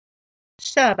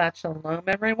Shabbat Shalom,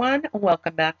 everyone.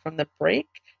 Welcome back from the break.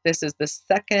 This is the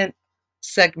second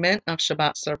segment of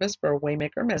Shabbat service for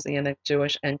Waymaker, Messianic,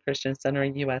 Jewish, and Christian Center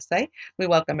USA. We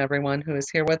welcome everyone who is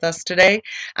here with us today.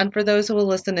 And for those who will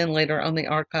listen in later on the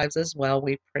archives as well,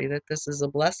 we pray that this is a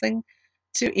blessing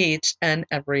to each and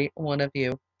every one of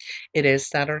you. It is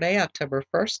Saturday, October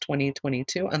 1st,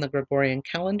 2022, on the Gregorian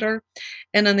calendar,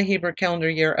 and on the Hebrew calendar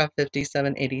year of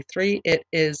 5783. It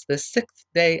is the 6th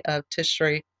day of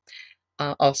Tishrei,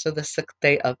 also the 6th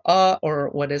day of Awe, or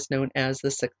what is known as the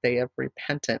 6th day of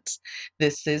repentance.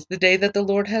 This is the day that the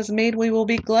Lord has made. We will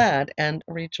be glad and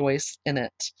rejoice in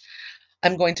it.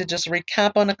 I'm going to just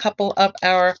recap on a couple of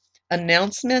our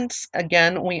announcements.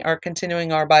 Again, we are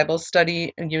continuing our Bible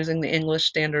study using the English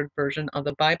Standard Version of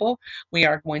the Bible. We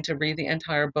are going to read the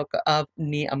entire book of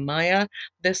Nehemiah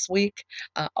this week.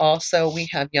 Also, we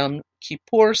have Yom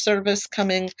Kippur service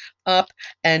coming up.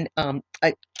 And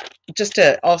just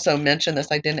to also mention this,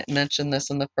 I didn't mention this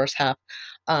in the first half.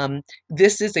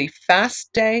 This is a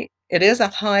fast day. It is a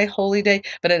high holy day,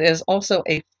 but it is also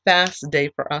a fast day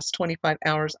for us, 25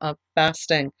 hours of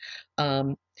fasting.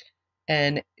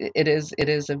 And it is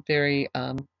a very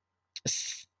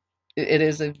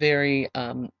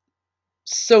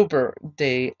sober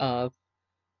day of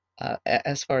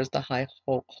as far as the high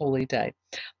holy day.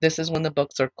 This is when the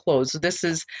books are closed.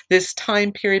 This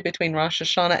time period between Rosh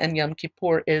Hashanah and Yom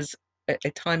Kippur is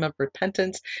a time of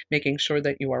repentance, making sure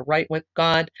that you are right with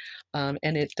God, and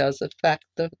it does affect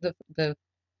the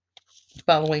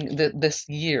following this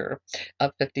year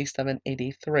of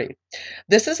 5783.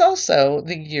 This is also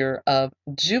the year of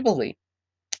Jubilee.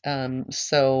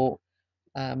 So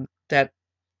that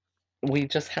we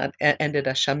just had ended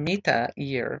a Shemitah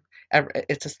year.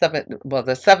 It's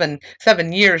the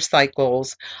seven year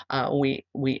cycles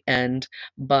we end,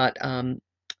 but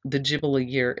the Jubilee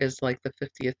year is like the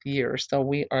 50th year. So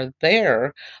we are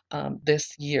there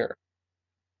this year.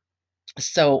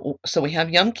 So we have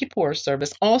Yom Kippur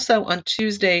service. Also on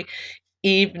Tuesday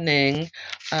evening,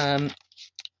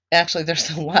 actually there's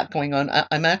a lot going on.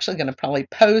 I'm actually going to probably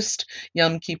post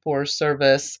Yom Kippur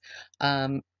service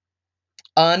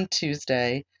on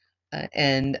Tuesday,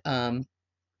 and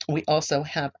we also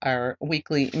have our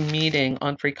weekly meeting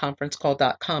on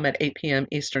freeconferencecall.com at 8 p.m.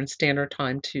 Eastern Standard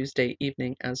Time Tuesday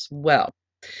evening as well.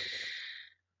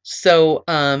 So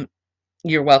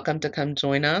you're welcome to come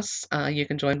join us. You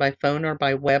can join by phone or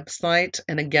by website.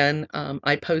 And again,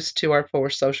 I post to our 4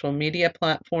 social media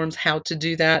platforms how to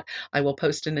do that. I will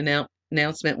post an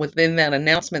announcement. Within that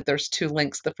announcement, there's 2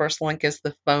 links. The first link is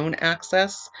the phone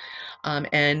access.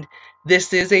 And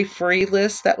this is a free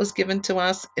list that was given to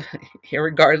us,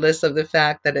 regardless of the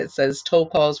fact that it says toll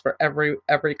calls for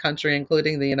every country,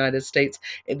 including the United States.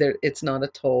 It's not a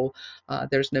toll.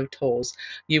 There's no tolls.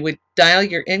 You would dial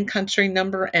your in-country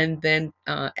number and then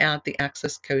add the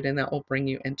access code, and that will bring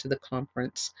you into the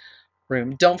conference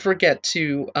room. Don't forget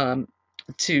to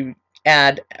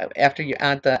add, after you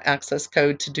add the access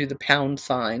code, to do the pound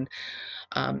sign.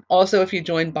 Also, if you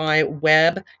join by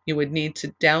web, you would need to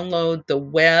download the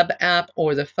web app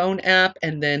or the phone app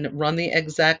and then run the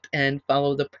exec and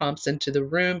follow the prompts into the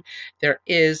room. There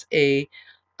is a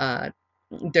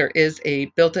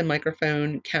built-in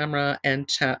microphone, camera, and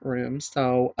chat room,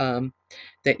 so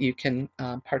that you can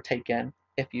partake in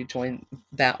if you join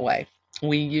that way.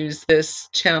 We use this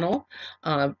channel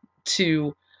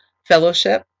to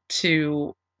fellowship,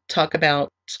 to talk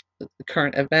about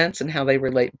current events and how they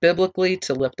relate biblically,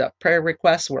 to lift up prayer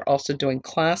requests. We're also doing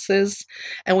classes,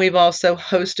 and we've also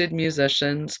hosted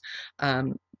musicians,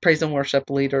 praise and worship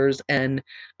leaders, and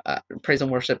praise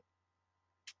and worship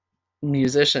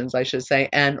musicians, I should say,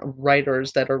 and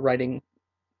writers that are writing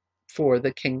for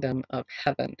the kingdom of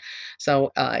heaven.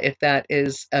 So if that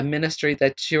is a ministry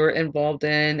that you're involved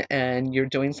in and you're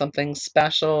doing something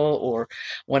special, or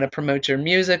want to promote your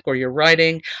music or your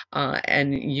writing,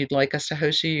 and you'd like us to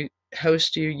host you,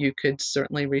 you could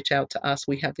certainly reach out to us.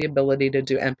 We have the ability to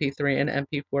do MP3 and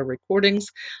MP4 recordings.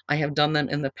 I have done them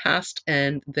in the past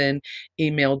and then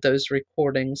emailed those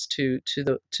recordings to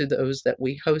those that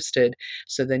we hosted,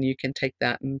 so then you can take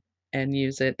that and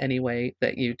use it any way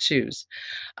that you choose.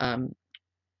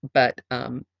 But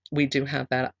we do have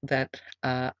that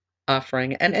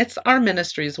offering, and it's our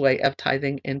ministry's way of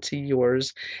tithing into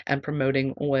yours and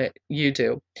promoting what you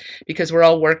do, because we're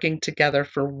all working together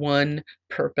for one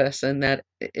purpose, and that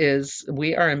is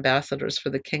we are ambassadors for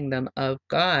the kingdom of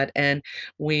God, and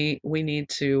we need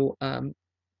to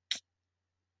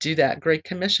do that great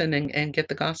commission and get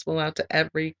the gospel out to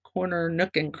every corner,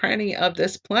 nook, and cranny of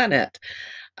this planet,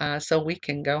 so we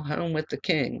can go home with the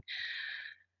King.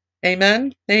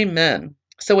 Amen. Amen.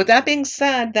 So with that being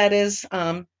said, that is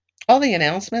all the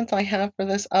announcements I have for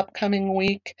this upcoming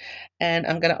week. And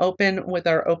I'm going to open with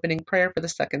our opening prayer for the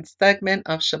second segment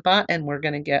of Shabbat, and we're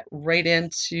going to get right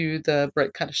into the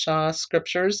Brit Kadashah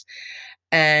scriptures.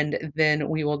 And then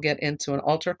we will get into an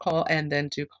altar call and then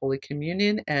do Holy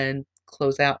Communion and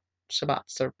close out Shabbat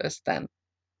service then.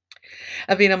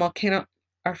 Avinu Malkeinu,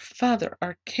 our Father,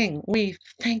 our King, we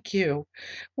thank you.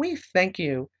 We thank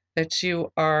you that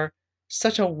you are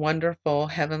such a wonderful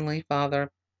Heavenly Father.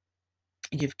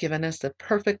 You've given us the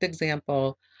perfect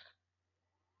example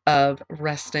of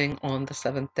resting on the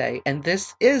seventh day. And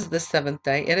this is the seventh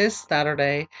day. It is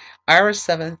Saturday, our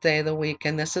seventh day of the week.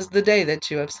 And this is the day that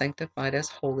you have sanctified as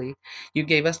holy. You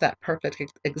gave us that perfect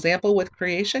example with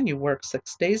creation. You worked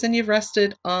 6 days and you've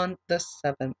rested on the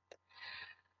seventh.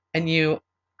 And you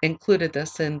included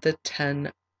this in the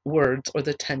 10 words or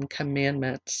the 10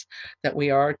 commandments that we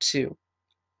are to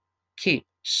keep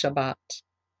Shabbat.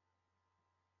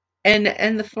 And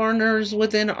the foreigners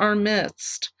within our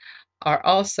midst are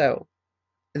also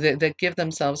that give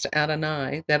themselves to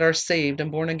Adonai, that are saved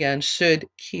and born again, should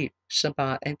keep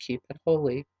Shabbat and keep it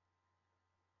holy.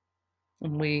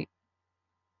 And we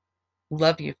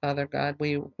love you, Father God.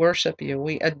 We worship you.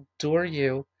 We adore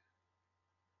you.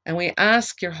 And we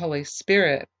ask your Holy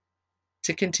Spirit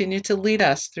to continue to lead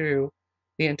us through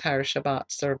the entire Shabbat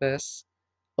service.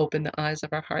 Open the eyes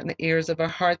of our heart and the ears of our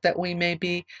heart that we may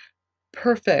be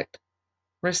perfect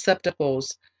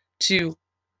receptacles to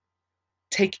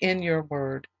take in your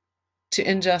word, to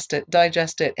ingest it,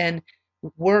 digest it, and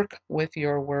work with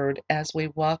your word as we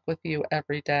walk with you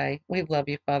every day. We love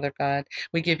you, Father God.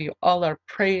 We give you all our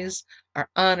praise, our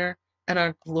honor, and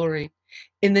our glory.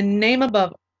 In the name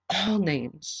above all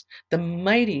names, the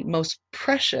mighty, most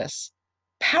precious,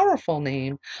 powerful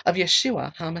name of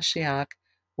Yeshua HaMashiach,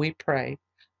 we pray.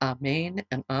 Amen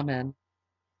and amen.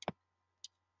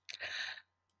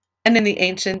 And in the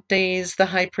ancient days, the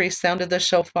high priest sounded the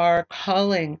shofar,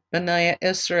 calling Benaiah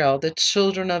Israel, the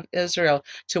children of Israel,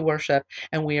 to worship.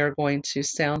 And we are going to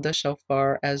sound the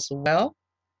shofar as well.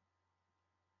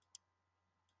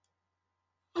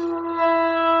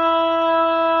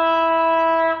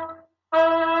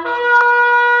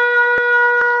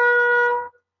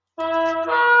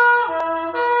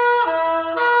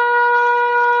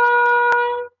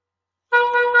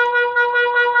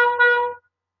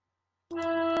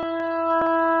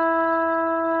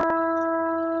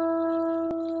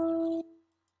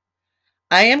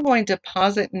 I am going to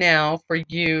pause it now for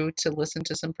you to listen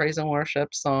to some praise and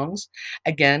worship songs.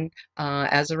 Again,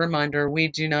 as a reminder, we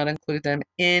do not include them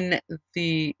in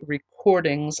the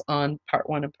recordings on part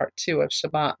one and part two of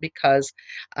Shabbat because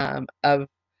of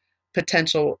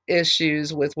potential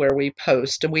issues with where we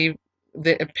post. And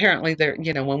apparently there,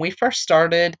 when we first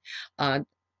started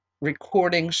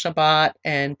recording Shabbat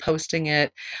and posting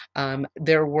it,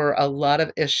 there were a lot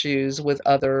of issues with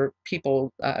other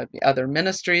people, other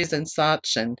ministries and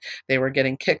such, and they were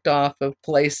getting kicked off of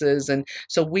places. And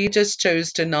so we just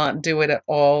chose to not do it at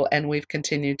all, and we've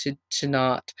continued to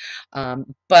not.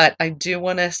 But I do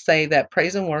want to say that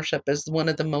praise and worship is one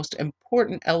of the most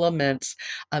important elements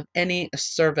of any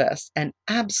service, and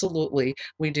absolutely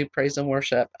we do praise and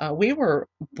worship. We were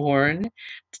born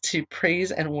to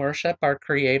praise and worship our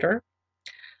Creator.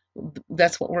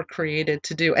 That's what we're created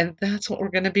to do, and that's what we're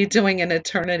going to be doing in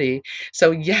eternity.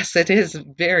 So yes, it is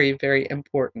very, very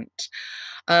important.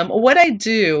 What I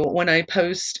do when I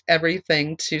post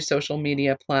everything to social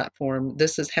media platform,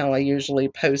 this is how I usually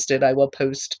post it. I will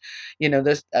post,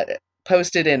 this.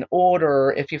 Post it in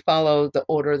order. If you follow the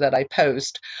order that I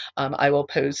post, I will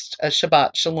post a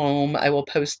Shabbat Shalom. I will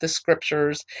post the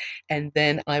scriptures, and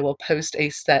then I will post a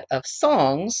set of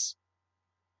songs,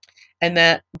 and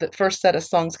that the first set of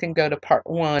songs can go to part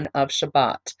one of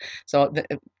Shabbat. So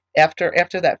after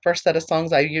that first set of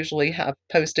songs, I usually have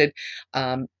posted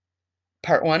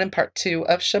part one and part two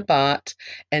of Shabbat,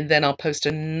 and then I'll post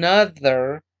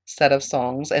another set of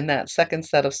songs, and that second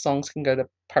set of songs can go to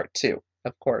part two,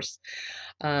 of course.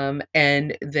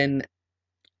 And then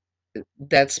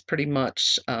that's pretty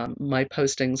much my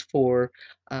postings for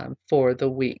the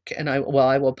week. And I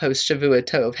will post Shavua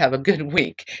Tov. Have a good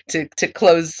week to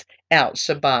close out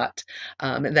Shabbat.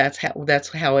 And that's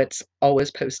how it's always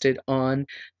posted on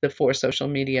the 4 social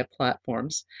media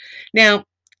platforms. Now,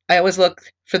 I always look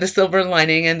for the silver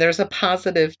lining, and there's a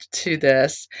positive to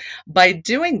this. By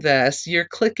doing this, you're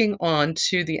clicking on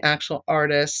to the actual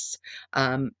artists'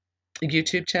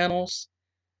 YouTube channels,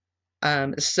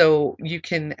 so you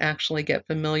can actually get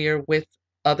familiar with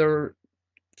other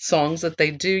songs that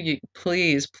they do. You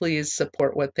please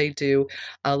support what they do.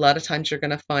 A lot of times you're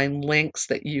going to find links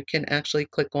that you can actually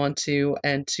click onto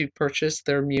and to purchase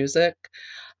their music.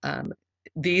 Um,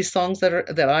 these songs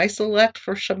that I select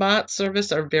for Shabbat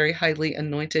service are very highly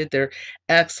anointed. They're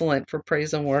excellent for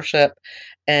praise and worship,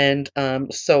 and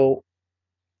so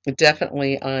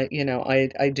definitely,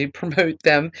 I do promote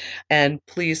them, and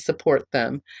please support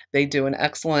them. They do an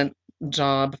excellent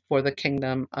job for the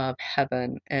kingdom of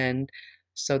heaven, and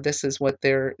so this is what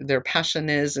their passion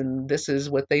is, and this is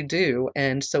what they do,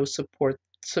 and so support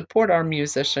our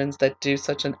musicians that do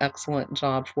such an excellent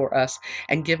job for us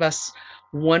and give us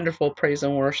wonderful praise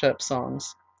and worship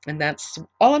songs. And that's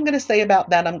all I'm going to say about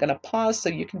that. I'm going to pause so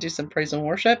you can do some praise and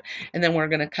worship, and then we're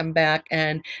going to come back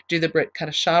and do the Brit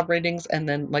Kadashah readings, and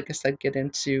then, like I said, get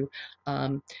into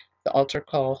the altar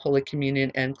call, Holy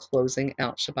Communion, and closing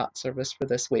out Shabbat service for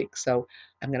this week. So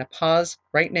I'm going to pause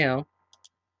right now.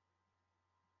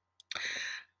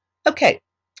 Okay,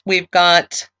 we've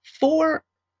got 4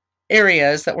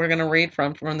 areas that we're going to read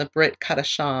from the Brit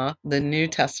Kadashah, the New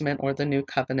Testament or the New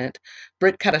Covenant.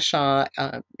 Brit Kadashah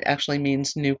actually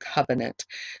means New Covenant.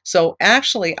 So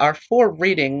actually our 4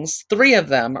 readings, 3 of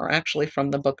them are actually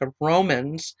from the book of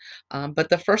Romans, but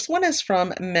the first one is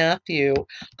from Matthew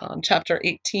chapter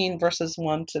 18, verses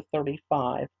 1 to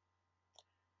 35.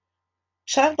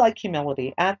 Childlike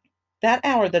humility. At that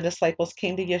hour the disciples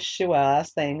came to Yeshua,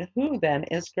 saying, "Who then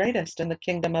is greatest in the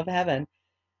kingdom of heaven?"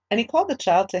 And he called the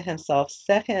child to himself,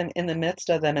 set him in the midst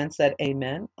of them, and said,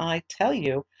 Amen, I tell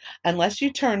you, unless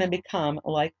you turn and become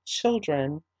like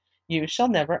children, you shall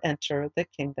never enter the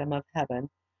kingdom of heaven.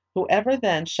 Whoever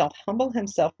then shall humble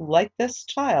himself like this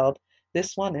child,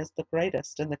 this one is the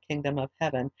greatest in the kingdom of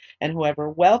heaven. And whoever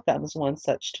welcomes one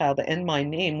such child in my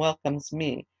name welcomes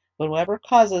me. But whoever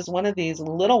causes one of these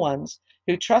little ones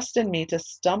who trust in me to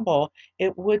stumble,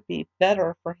 it would be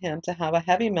better for him to have a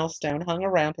heavy millstone hung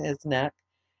around his neck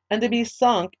and to be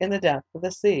sunk in the depth of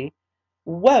the sea.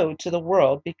 Woe to the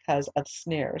world because of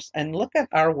snares. And look at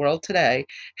our world today,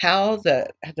 how the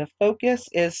focus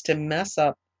is to mess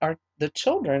up the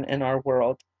children in our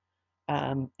world.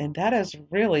 And that is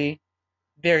really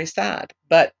very sad.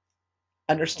 But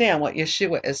understand what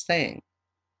Yeshua is saying.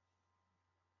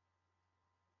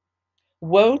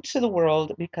 Woe to the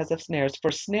world because of snares,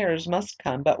 for snares must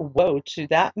come, but woe to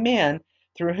that man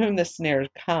through whom the snare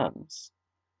comes.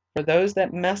 For those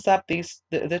that mess up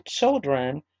the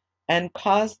children and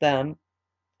cause them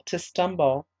to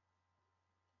stumble.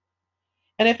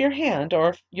 And if your hand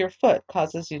or if your foot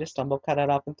causes you to stumble, cut it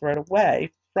off and throw it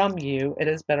away from you. It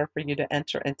is better for you to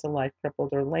enter into life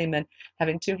crippled or lame than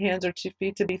having 2 hands or 2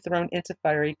 feet to be thrown into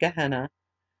fiery Gehenna.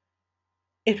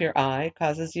 If your eye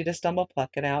causes you to stumble,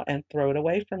 pluck it out and throw it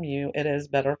away from you. It is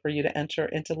better for you to enter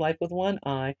into life with 1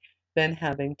 eye than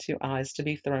having 2 eyes to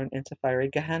be thrown into fiery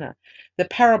Gehenna. The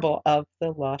parable of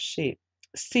the lost sheep.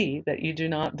 See that you do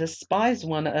not despise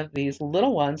one of these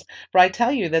little ones, for I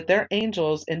tell you that their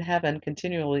angels in heaven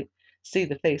continually see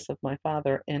the face of my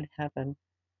Father in heaven.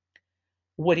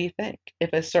 What do you think?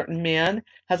 If a certain man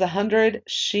has 100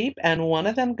 sheep and one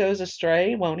of them goes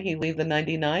astray, won't he leave the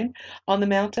 99 on the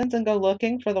mountains and go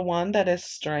looking for the one that is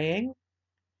straying?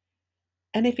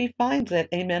 And if he finds it,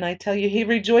 amen, I tell you, he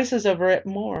rejoices over it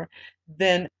more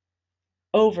than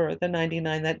over the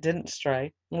 99 that didn't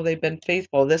stray. Well, they've been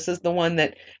faithful. This is the one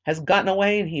that has gotten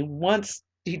away, and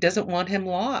he doesn't want him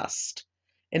lost.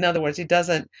 In other words, he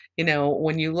doesn't,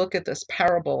 when you look at this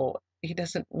parable,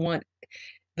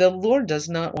 the Lord does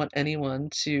not want anyone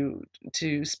to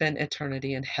spend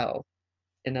eternity in hell,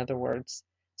 in other words.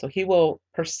 So he will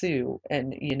pursue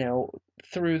and,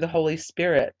 through the Holy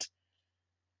Spirit,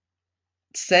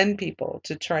 send people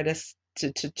to try to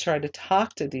try to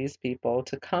talk to these people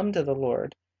to come to the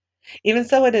Lord. Even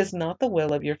so, it is not the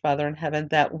will of your Father in heaven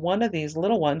that one of these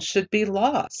little ones should be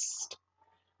lost.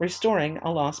 Restoring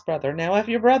a lost brother. Now, if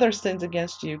your brother sins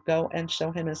against you, go and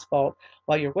show him his fault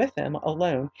while you're with him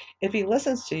alone. If he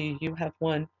listens to you, you have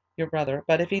won your brother.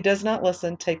 But if he does not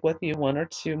listen, take with you 1 or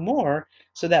 2 more,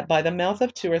 so that by the mouth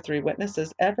of 2 or 3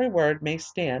 witnesses every word may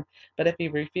stand. But if he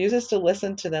refuses to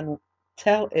listen to them,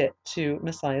 tell it to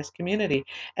Messiah's community.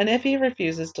 And if he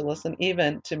refuses to listen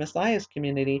even to Messiah's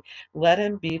community, let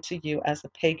him be to you as a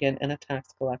pagan and a tax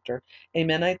collector.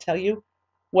 Amen, I tell you,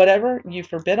 whatever you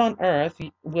forbid on earth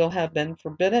will have been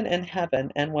forbidden in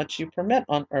heaven, and what you permit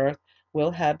on earth will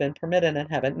have been permitted in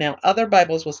heaven. Now, other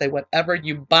Bibles will say, whatever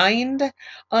you bind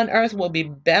on earth will be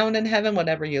bound in heaven,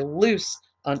 whatever you loose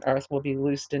on earth will be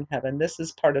loosed in heaven. This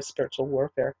is part of spiritual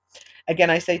warfare.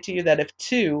 Again, I say to you that if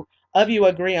 2 of you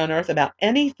agree on earth about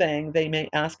anything they may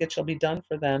ask, it shall be done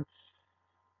for them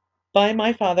by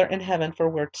my Father in heaven. For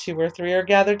where 2 or 3 are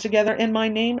gathered together in my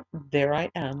name, there I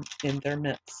am in their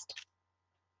midst.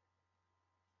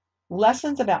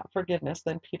 Lessons about forgiveness.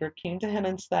 Then Peter came to him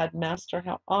and said, Master,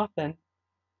 how often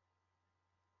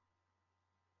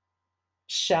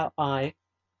shall I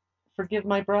forgive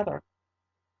my brother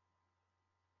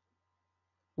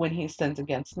when he sins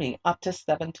against me? Up to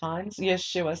 7 times?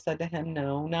 Yeshua said to him,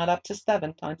 No, not up to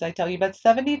 7 times, I tell you, but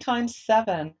 70 times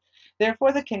 7.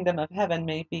 Therefore the kingdom of heaven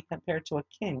may be compared to a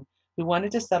king who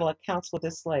wanted to settle accounts with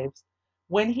his slaves.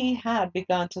 When he had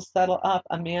begun to settle up,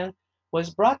 a man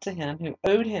was brought to him who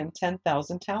owed him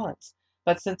 10,000 talents.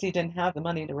 But since he didn't have the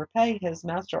money to repay, his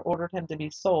master ordered him to be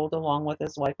sold along with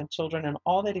his wife and children and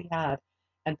all that he had,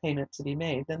 and payment to be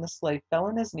made. Then the slave fell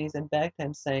on his knees and begged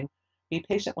him, saying, Be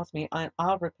patient with me, and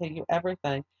I'll repay you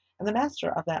everything. And the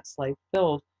master of that slave,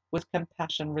 filled with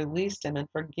compassion, released him and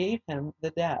forgave him the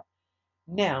debt.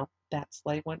 Now that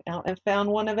slave went out and found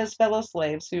one of his fellow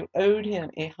slaves who owed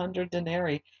him 100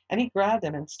 denarii, and he grabbed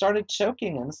him and started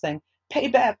choking him, saying, Pay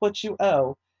back what you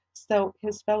owe. So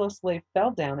his fellow slave fell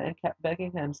down and kept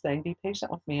begging him, saying, Be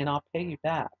patient with me, and I'll pay you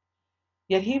back.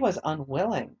 Yet he was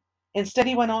unwilling. Instead,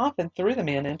 he went off and threw the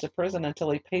man into prison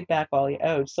until he paid back all he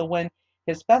owed. So when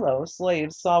his fellow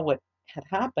slaves saw what had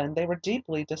happened, they were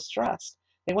deeply distressed.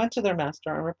 They went to their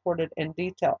master and reported in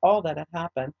detail all that had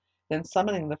happened. Then,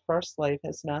 summoning the first slave,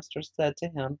 his master said to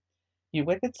him, You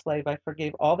wicked slave, I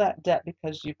forgave all that debt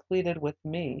because you pleaded with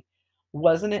me.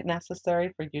 Wasn't it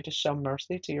necessary for you to show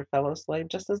mercy to your fellow slave,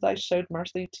 just as I showed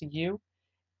mercy to you?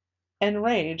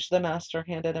 Enraged, the master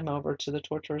handed him over to the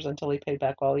torturers until he paid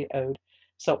back all he owed.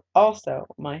 So also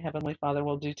my heavenly Father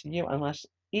will do to you, unless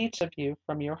each of you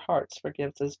from your hearts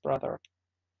forgives his brother.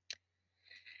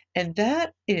 And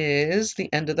that is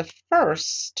the end of the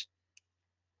first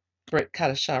Brit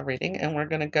Kadashah reading, and we're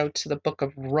going to go to the book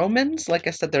of Romans. Like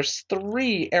I said, there's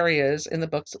 3 areas in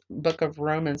the book of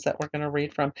Romans that we're going to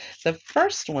read from. The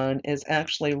first one is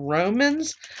actually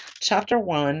Romans chapter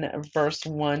 1, verse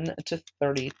 1 to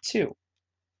 32.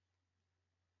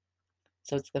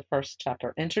 So it's the first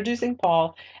chapter, introducing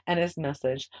Paul and his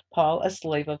message. Paul, a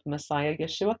slave of Messiah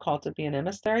Yeshua, called to be an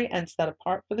emissary and set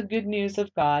apart for the good news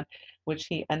of God, which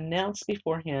he announced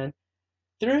beforehand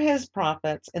through his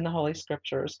prophets in the Holy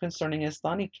Scriptures concerning his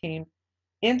son. He came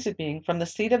into being from the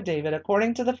seed of David.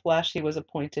 According to the flesh, he was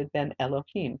appointed Ben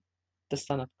Elohim, the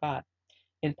Son of God,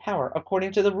 in power,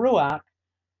 according to the Ruach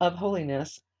of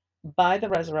holiness, by the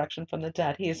resurrection from the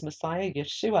dead. He is Messiah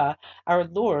Yeshua, our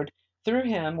Lord. Through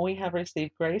him we have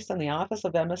received grace and the office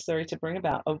of emissary to bring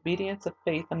about obedience of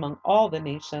faith among all the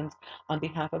nations on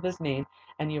behalf of his name.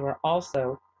 And you are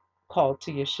also called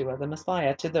to Yeshua the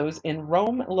Messiah, to those in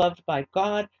Rome loved by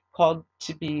God, called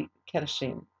to be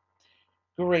Kedeshim.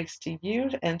 Grace to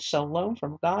you and shalom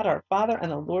from God our Father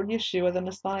and the Lord Yeshua the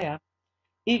Messiah.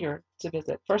 Eager to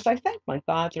visit. First, I thank my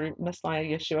God through Messiah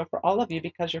Yeshua for all of you,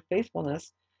 because your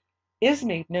faithfulness is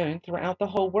made known throughout the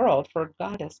whole world, for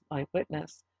God is my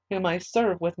witness, whom I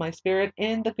serve with my spirit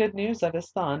in the good news of his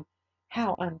Son.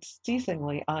 How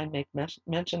unceasingly I make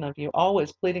mention of you,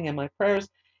 always pleading in my prayers,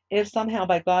 if somehow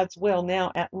by God's will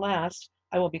now at last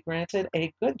I will be granted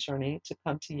a good journey to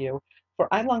come to you. For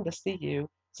I long to see you,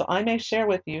 so I may share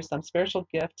with you some spiritual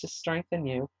gift to strengthen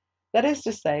you. That is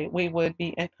to say, we would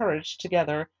be encouraged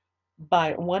together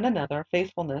by one another,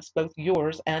 faithfulness, both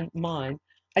yours and mine.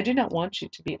 I do not want you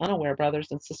to be unaware, brothers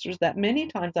and sisters, that many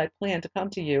times I planned to come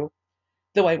to you,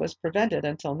 though I was prevented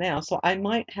until now, so I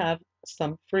might have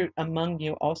some fruit among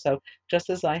you also, just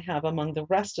as I have among the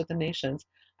rest of the nations.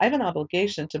 I have an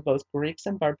obligation to both Greeks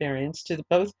and barbarians, to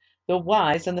both the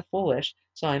wise and the foolish,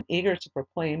 so I am eager to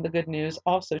proclaim the good news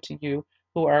also to you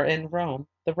who are in Rome.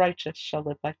 The righteous shall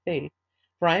live by faith.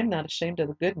 For I am not ashamed of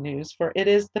the good news, for it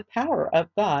is the power of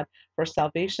God for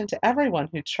salvation to everyone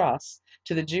who trusts,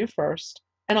 to the Jew first,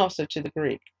 and also to the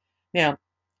Greek. Now,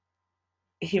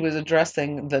 he was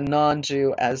addressing the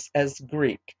non-Jew as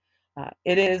Greek.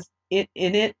 It is it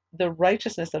in it the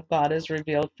righteousness of God is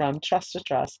revealed from trust to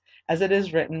trust, as it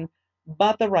is written,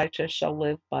 "But the righteous shall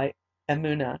live by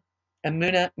emunah."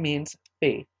 Emunah means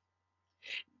faith.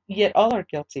 Yet all are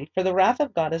guilty, for the wrath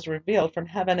of God is revealed from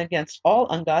heaven against all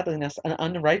ungodliness and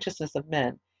unrighteousness of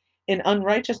men. In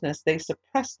unrighteousness they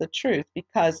suppress the truth,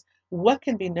 because what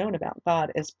can be known about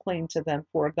God is plain to them,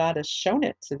 for God has shown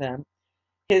it to them.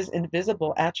 His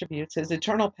invisible attributes, his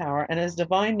eternal power, and his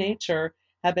divine nature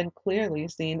have been clearly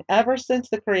seen ever since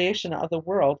the creation of the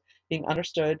world, being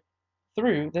understood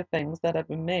through the things that have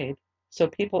been made. So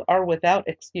people are without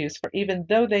excuse, for even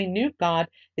though they knew God,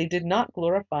 they did not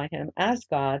glorify him as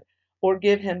God or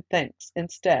give him thanks.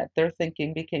 Instead, their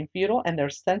thinking became futile and their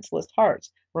senseless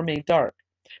hearts were made dark.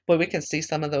 But we can see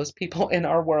some of those people in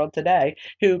our world today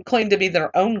who claim to be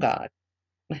their own God,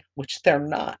 which they're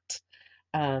not.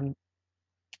 Um,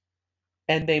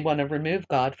 and they want to remove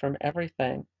God from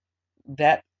everything.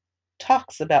 That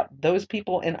talks about those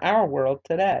people in our world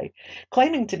today.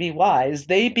 Claiming to be wise,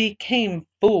 they became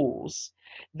fools.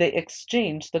 They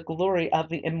exchanged the glory of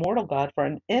the immortal God for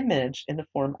an image in the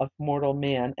form of mortal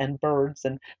man and birds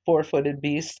and four-footed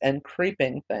beasts and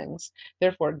creeping things.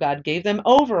 Therefore, God gave them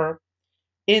over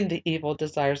in the evil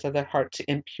desires of their heart to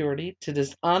impurity, to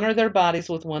dishonor their bodies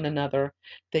with one another.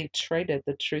 They traded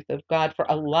the truth of God for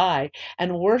a lie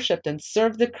and worshiped and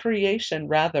served the creation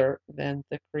rather than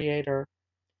the Creator,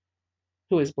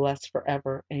 who is blessed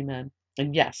forever. Amen.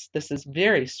 And yes, this is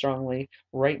very strongly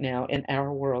right now in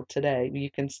our world today. You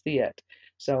can see it.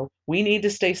 So we need to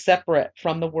stay separate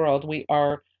from the world. We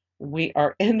are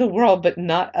in the world, but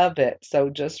not of it. So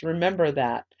just remember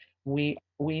that we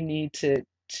need to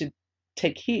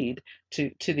take heed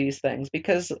to these things,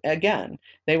 because again,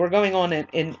 they were going on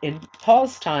in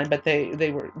Paul's time, but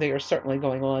they are certainly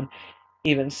going on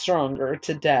even stronger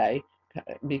today,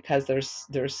 because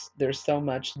there's so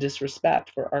much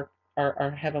disrespect for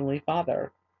our heavenly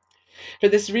Father. For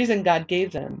this reason God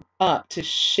gave them up to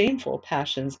shameful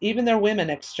passions. Even their women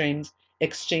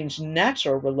exchanged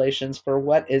natural relations for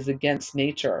what is against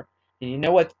nature. And you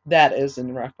know what that is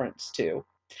in reference to.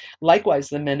 Likewise,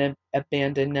 the men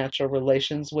abandoned natural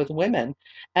relations with women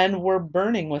and were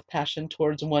burning with passion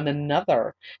towards one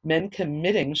another, men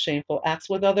committing shameful acts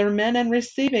with other men and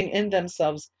receiving in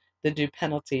themselves the due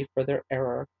penalty for their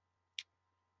error.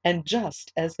 And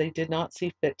just as they did not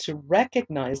see fit to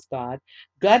recognize God,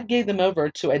 God gave them over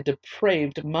to a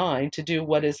depraved mind to do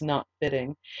what is not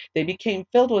fitting. They became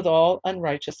filled with all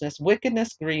unrighteousness,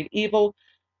 wickedness, greed, evil.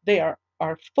 They are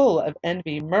full of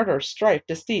envy, murder, strife,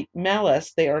 deceit,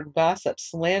 malice. They are gossips,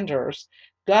 slanderers,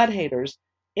 God haters,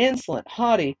 insolent,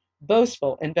 haughty,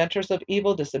 boastful, inventors of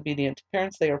evil, disobedient to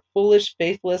parents. They are foolish,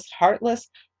 faithless, heartless,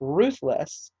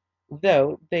 ruthless.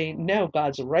 Though they know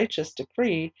God's righteous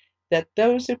decree that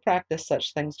those who practice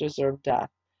such things deserve death.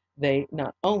 They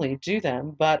not only do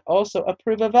them, but also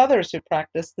approve of others who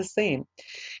practice the same.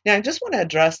 Now, I just want to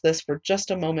address this for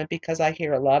just a moment, because I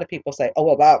hear a lot of people say,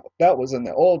 oh, well, that was in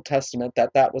the Old Testament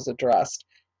that was addressed.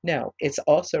 No, it's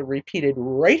also repeated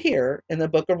right here in the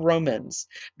book of Romans.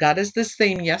 God is the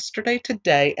same yesterday,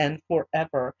 today, and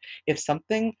forever. If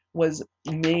something was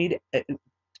made,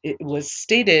 it was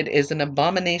stated is an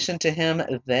abomination to him,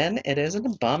 then it is an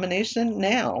abomination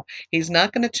now. He's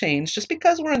not going to change just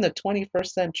because we're in the 21st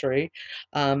century.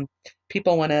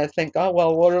 People want to think, oh,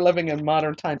 well, we're living in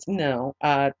modern times. No,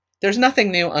 there's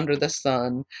nothing new under the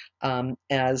sun,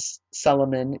 as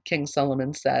King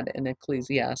Solomon said in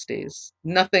Ecclesiastes.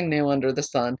 Nothing new under the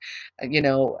sun.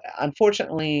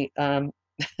 Unfortunately,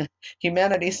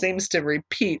 humanity seems to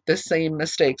repeat the same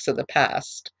mistakes of the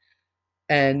past.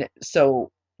 And so,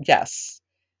 yes,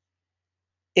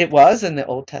 it was in the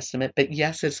Old Testament, but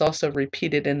yes, it's also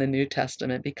repeated in the New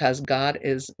Testament, because God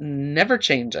is never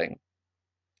changing.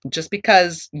 Just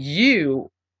because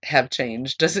you have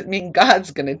changed doesn't mean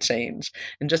God's going to change.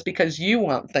 And just because you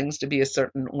want things to be a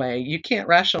certain way, you can't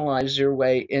rationalize your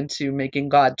way into making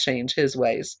God change his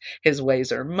ways. His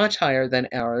ways are much higher than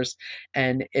ours.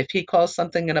 And if he calls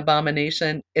something an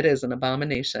abomination, it is an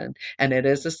abomination, and it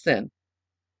is a sin.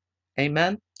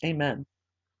 Amen. Amen.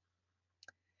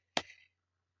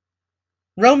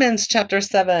 Romans chapter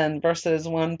 7, verses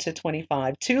 1 to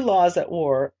 25. Two laws at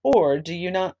war. Or do you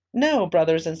not know,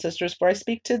 brothers and sisters, for I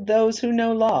speak to those who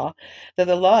know law, that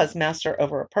the law is master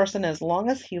over a person as long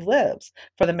as he lives.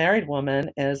 For the married woman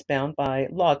is bound by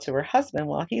law to her husband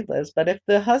while he lives, but if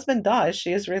the husband dies,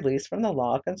 she is released from the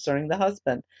law concerning the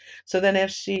husband. So then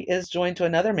if she is joined to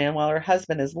another man while her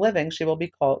husband is living, she will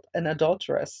be called an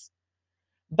adulteress.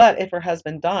 But if her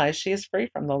husband dies, she is free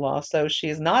from the law, so she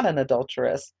is not an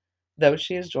adulteress, though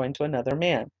she is joined to another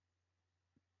man.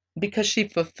 Because she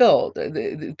fulfilled,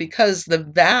 because the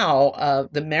vow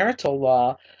of the marital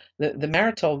law, the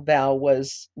marital vow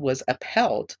was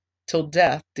upheld till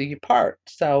death do you part.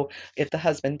 So if the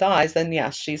husband dies, then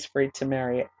yes, she's free to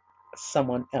marry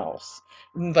someone else.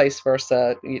 And vice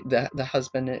versa, the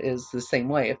husband is the same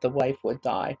way if the wife would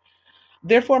die.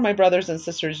 Therefore, my brothers and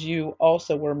sisters, you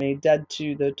also were made dead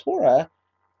to the Torah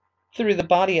through the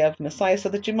body of Messiah, so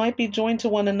that you might be joined to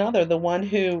one another, the one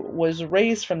who was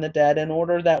raised from the dead, in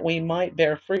order that we might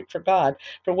bear fruit for God.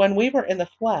 For when we were in the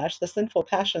flesh, the sinful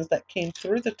passions that came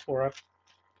through the Torah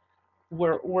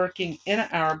were working in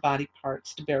our body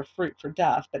parts to bear fruit for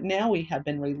death. But now we have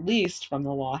been released from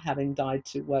the law, having died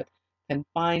to what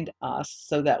confined us,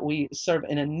 so that we serve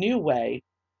in a new way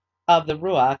of the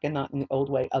Ruach and not in the old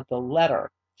way of the letter.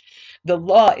 The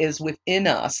law is within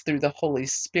us through the Holy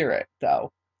Spirit,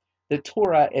 though. The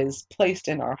Torah is placed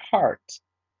in our heart,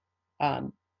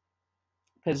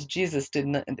 because Jesus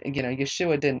didn't,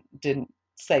 Yeshua didn't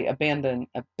say abandon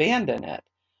it,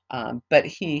 but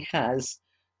he has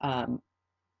um,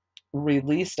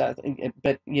 released us.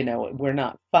 But we're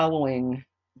not following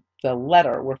the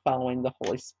letter; we're following the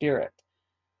Holy Spirit.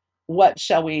 What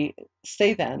shall we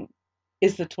say then?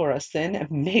 Is the Torah sin?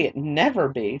 May it never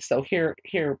be. So here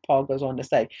Paul goes on to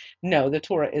say, no, the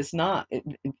Torah is not,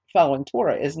 following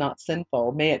Torah is not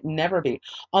sinful. May it never be.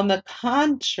 On the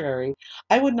contrary,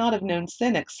 I would not have known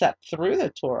sin except through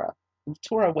the Torah. The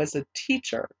Torah was a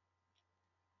teacher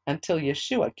until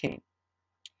Yeshua came.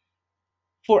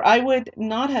 For I would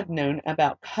not have known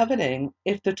about coveting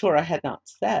if the Torah had not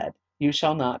said, you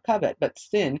shall not covet. But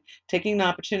sin, taking the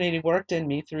opportunity, worked in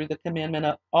me through the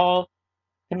commandment, all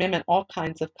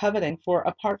kinds of coveting. For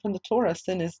apart from the Torah,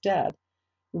 sin is dead.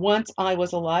 Once I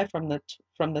was alive from the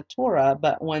Torah,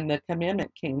 but when the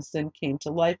commandment came, sin came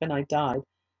to life, and I died.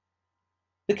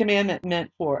 The commandment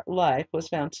meant for life was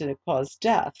found to cause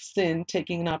death. Sin,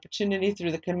 taking an opportunity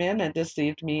through the commandment,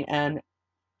 deceived me, and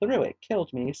through it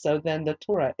killed me. So then the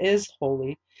Torah is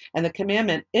holy, and the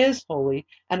commandment is holy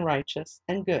and righteous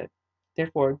and good.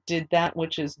 Therefore, did that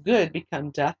which is good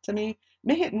become death to me?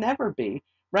 May it never be.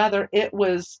 Rather, it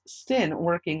was sin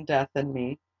working death in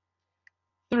me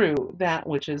through that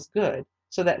which is good,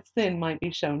 so that sin might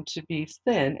be shown to be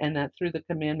sin, and that through the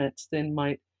commandment sin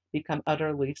might become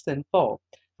utterly sinful.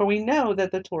 For we know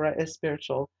that the Torah is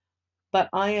spiritual, but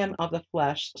I am of the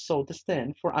flesh, sold to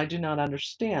sin, for I do not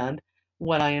understand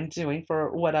what I am doing.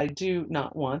 For what I do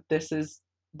not want, this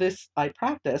I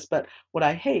practice, but what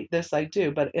I hate, this I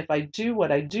do. But if I do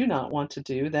what I do not want to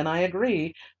do, then I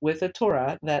agree with the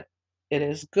Torah that it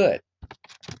is good.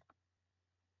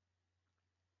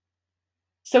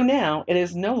 So now it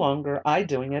is no longer I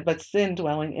doing it, but sin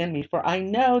dwelling in me. For I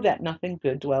know that nothing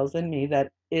good dwells in me,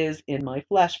 that is in my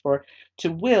flesh. For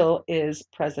to will is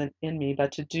present in me,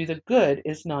 but to do the good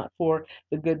is not. For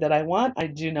the good that I want, I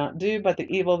do not do, but the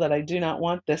evil that I do not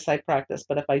want, this I practice.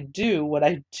 But if I do what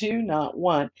I do not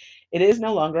want, it is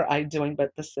no longer I doing,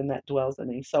 but the sin that dwells in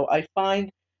me. So I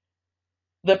find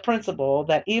the principle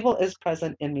that evil is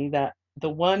present in me, that the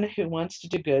one who wants to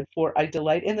do good, for I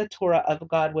delight in the Torah of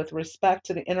God with respect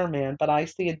to the inner man, but I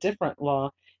see a different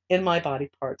law in my body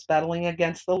parts, battling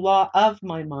against the law of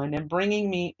my mind and bringing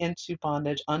me into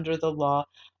bondage under the law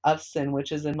of sin,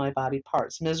 which is in my body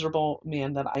parts. Miserable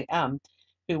man that I am,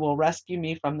 who will rescue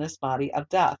me from this body of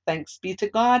death? Thanks be to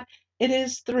God. It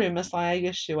is through Messiah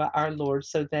Yeshua our Lord.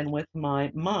 So then with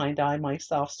my mind I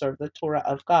myself serve the Torah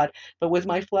of God, but with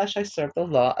my flesh I serve the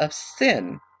law of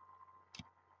sin.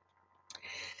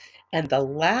 And the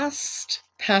last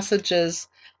passages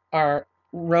are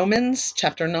Romans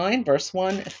chapter 9, verse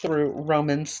 1 through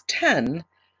Romans 10,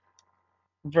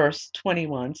 verse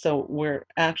 21. So we're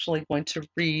actually going to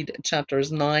read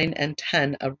chapters 9 and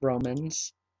 10 of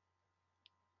Romans.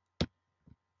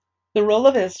 The role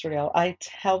of Israel, I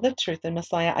tell the truth in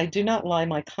Messiah, I do not lie,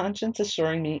 my conscience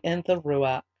assuring me in the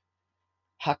Ruach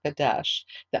Hakadosh,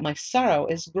 that my sorrow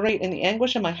is great and the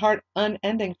anguish of my heart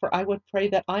unending. For I would pray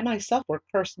that I myself were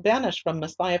cursed, banished from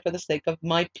Messiah for the sake of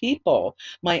my people,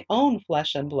 my own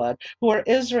flesh and blood, who are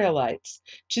Israelites.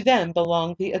 To them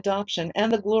belong the adoption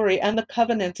and the glory and the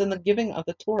covenants and the giving of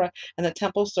the Torah and the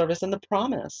temple service and the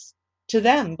promise. To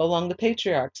them belong the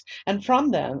patriarchs, and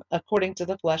from them, according to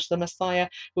the flesh, the Messiah,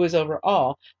 who is over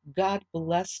all, God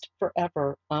blessed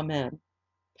forever. Amen.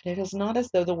 But it is not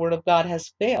as though the word of God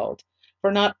has failed.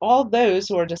 For not all those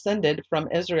who are descended from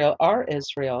Israel are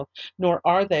Israel, nor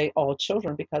are they all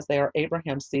children, because they are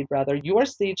Abraham's seed. Rather, your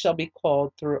seed shall be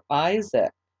called through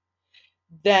Isaac.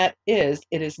 That is,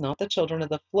 it is not the children of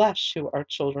the flesh who are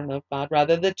children of God.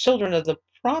 Rather, the children of the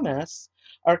promise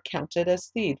are counted as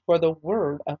seed. For the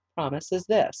word of promise is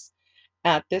this: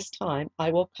 at this time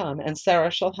I will come, and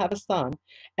Sarah shall have a son.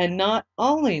 And not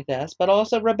only this, but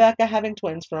also Rebekah having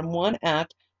twins from one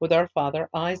act with our father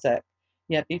Isaac.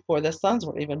 Yet before the sons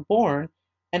were even born,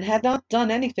 and had not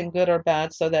done anything good or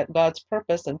bad, so that God's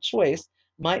purpose and choice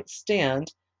might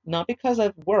stand, not because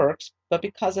of works, but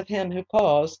because of him who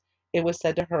calls, it was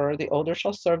said to her, the older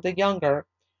shall serve the younger.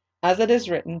 As it is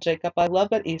written, Jacob I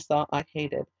loved, but Esau I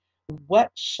hated.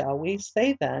 What shall we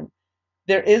say then?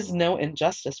 There is no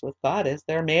injustice with God, is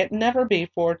there? May it never be.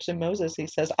 For to Moses he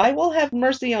says, I will have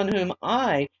mercy on whom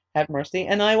I have mercy,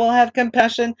 and I will have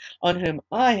compassion on whom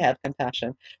I have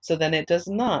compassion. So then it does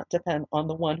not depend on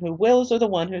the one who wills or the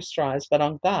one who strives, but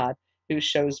on God who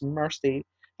shows mercy.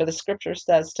 For the scripture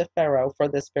says to Pharaoh, for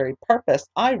this very purpose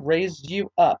I raised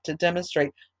you up to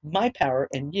demonstrate my power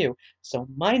in you, so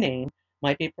my name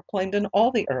might be proclaimed in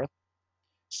all the earth.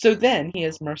 So then he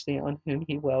has mercy on whom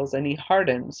he wills, and he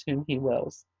hardens whom he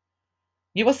wills.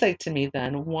 You will say to me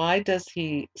then, why does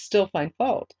he still find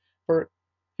fault? For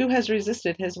Who has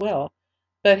resisted his will?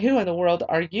 But who in the world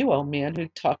are you, O man, who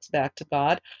talks back to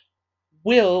God?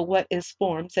 Will what is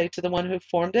formed say to the one who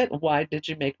formed it, why did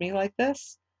you make me like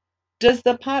this? Does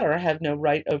the potter have no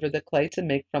right over the clay to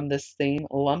make from the same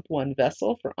lump one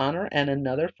vessel for honor and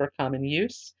another for common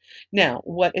use? Now,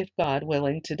 what if God,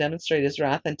 willing to demonstrate his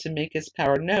wrath and to make his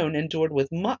power known, endured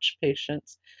with much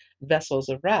patience vessels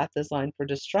of wrath designed for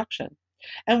destruction?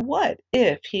 And what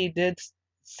if he did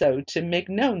so to make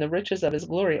known the riches of his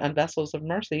glory on vessels of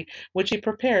mercy, which he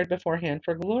prepared beforehand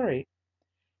for glory?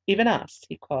 Even us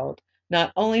he called,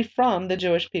 not only from the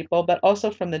Jewish people, but also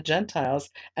from the Gentiles,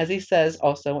 as he says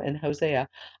also in Hosea,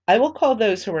 I will call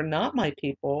those who are not my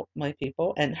people,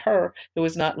 and her who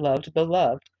is not loved,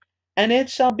 beloved. And it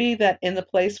shall be that in the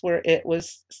place where it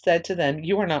was said to them,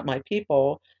 you are not my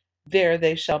people, there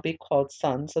they shall be called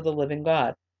sons of the living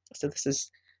God. So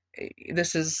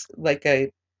this is like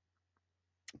a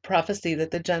prophecy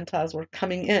that the Gentiles were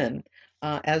coming in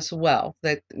as well,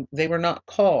 that they were not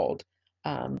called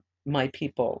my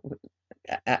people,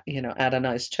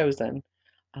 Adonai's chosen,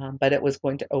 but it was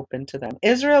going to open to them.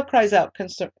 Israel cries out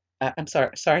I'm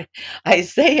sorry.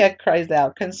 Isaiah cries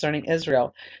out concerning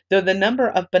Israel. Though the number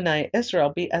of Bnei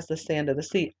Israel be as the sand of the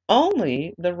sea,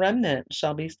 only the remnant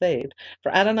shall be saved.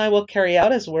 For Adonai will carry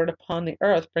out his word upon the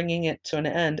earth, bringing it to an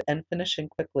end and finishing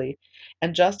quickly.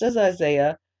 And just as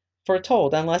Isaiah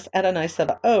foretold, unless Adonai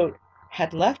Sabaoth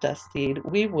had left us seed,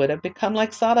 we would have become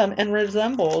like Sodom and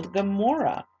resembled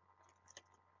Gomorrah.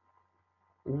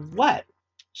 What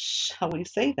shall we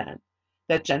say then?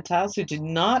 That Gentiles who did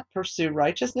not pursue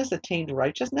righteousness attained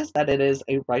righteousness, that it is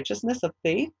a righteousness of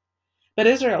faith? But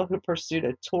Israel, who pursued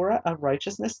a Torah of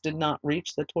righteousness, did not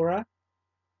reach the Torah.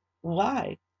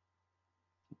 Why?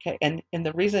 Okay, and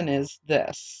the reason is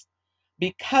this: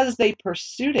 because they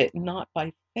pursued it not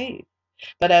by faith,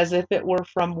 but as if it were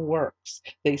from works.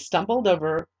 They stumbled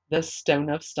over the stone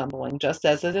of stumbling, just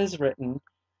as it is written,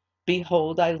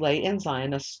 behold, I lay in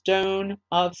Zion a stone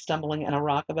of stumbling and a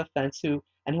rock of offense,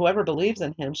 and whoever believes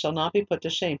in him shall not be put to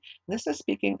shame. And this is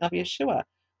speaking of Yeshua.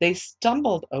 They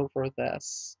stumbled over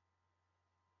this.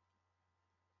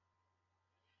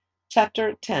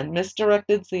 Chapter 10,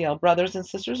 Misdirected Zeal. Brothers and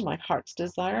sisters, my heart's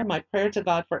desire, my prayer to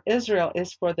God for Israel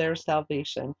is for their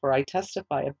salvation. For I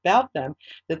testify about them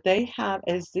that they have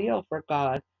a zeal for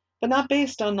God, but not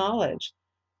based on knowledge.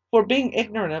 For being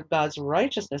ignorant of God's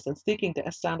righteousness and seeking to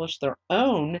establish their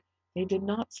own, they did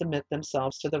not submit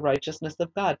themselves to the righteousness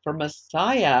of God. For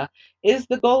Messiah is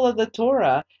the goal of the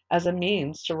Torah as a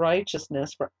means to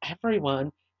righteousness for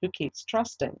everyone who keeps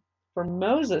trusting. For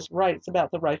Moses writes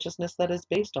about the righteousness that is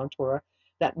based on Torah,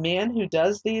 that man who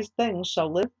does these things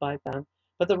shall live by them.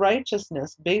 But the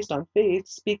righteousness based on faith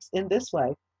speaks in this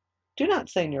way. Do not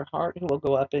say in your heart, who will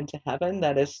go up into heaven,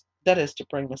 that is to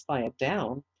bring Messiah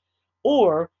down,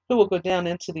 or who will go down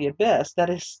into the abyss, that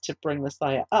is to bring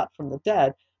Messiah up from the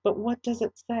dead. But what does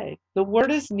it say? The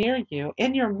word is near you,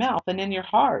 in your mouth and in your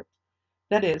heart.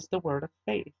 That is the word of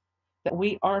faith that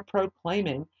we are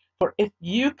proclaiming. For if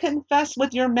you confess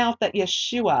with your mouth that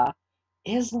Yeshua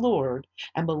is Lord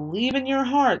and believe in your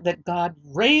heart that God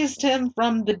raised him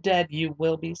from the dead, you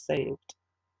will be saved.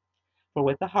 For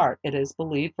with the heart it is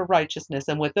believed for righteousness,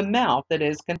 and with the mouth it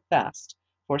is confessed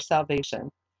for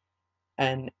salvation.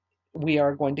 And we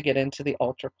are going to get into the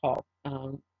altar call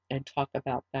and talk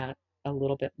about that a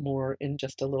little bit more in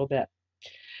just a little bit.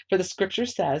 For the scripture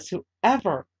says,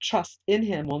 whoever trusts in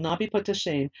him will not be put to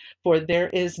shame, for there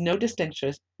is no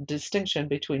distinction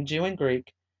between Jew and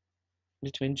Greek,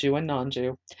 between Jew and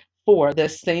non-Jew. For the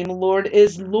same Lord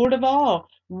is Lord of all,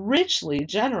 richly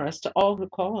generous to all who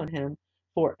call on him.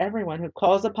 For everyone who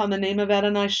calls upon the name of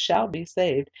Adonai shall be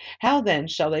saved. How then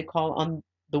shall they call on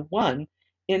the one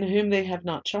in whom they have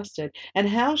not trusted? And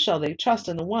how shall they trust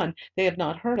in the one they have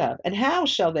not heard of? And how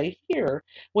shall they hear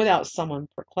without someone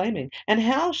proclaiming? And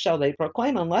how shall they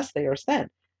proclaim unless they are sent?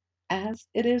 As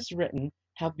it is written,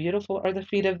 how beautiful are the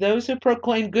feet of those who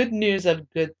proclaim good news of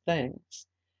good things.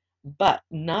 But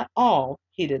not all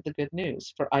heeded the good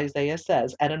news, for Isaiah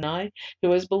says, Adonai,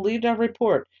 who has believed our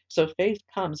report? So faith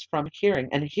comes from hearing,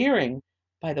 and hearing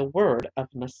by the word of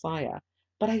Messiah.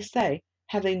 But I say,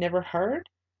 have they never heard?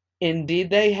 Indeed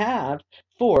they have,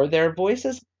 for their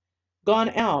voices gone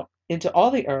out into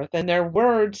all the earth, and their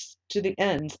words to the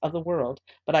ends of the world.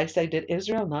 But I say, did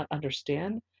Israel not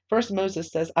understand? First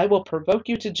Moses says, I will provoke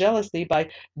you to jealousy by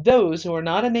those who are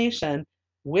not a nation,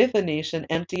 with a nation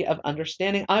empty of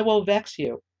understanding. I will vex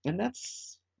you. And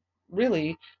that's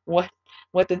really what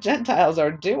the Gentiles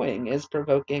are doing, is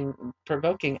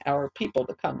provoking our people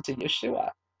to come to Yeshua.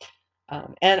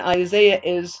 And Isaiah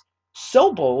is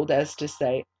so bold as to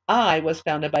say, I was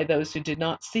founded by those who did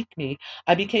not seek me.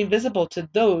 I became visible to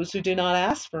those who do not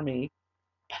ask for me.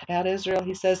 But about Israel,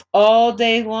 he says, all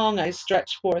day long I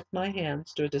stretch forth my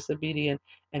hands to a disobedient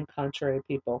and contrary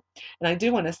people. And I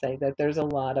do want to say that there's a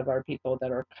lot of our people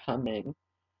that are coming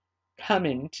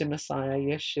to Messiah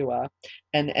Yeshua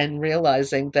and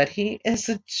realizing that he is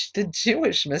the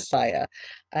Jewish Messiah,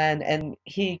 and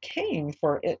he came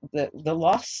for it, the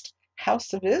lost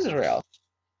house of Israel.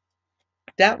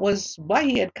 That was why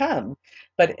he had come,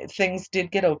 but things did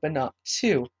get opened up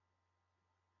to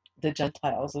the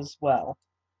Gentiles as well.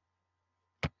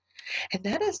 And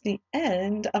that is the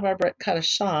end of our Brit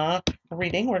Kadashah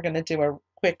reading. We're going to do a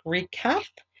quick recap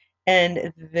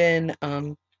and then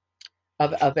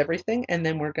of everything, and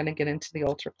then we're going to get into the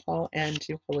altar call and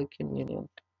do Holy Communion.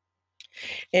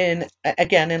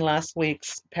 Again, in last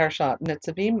week's Parashat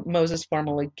Nitzavim, Moses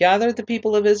formally gathered the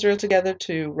people of Israel together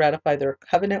to ratify their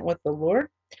covenant with the Lord,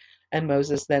 and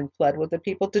Moses then pled with the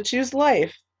people to choose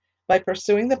life by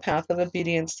pursuing the path of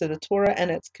obedience to the Torah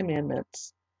and its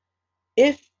commandments.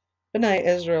 If B'nai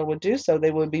Israel would do so,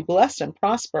 they would be blessed and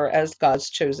prosper as God's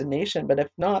chosen nation, but if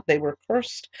not, they were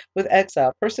cursed with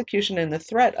exile, persecution, and the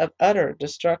threat of utter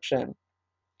destruction.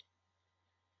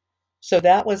 So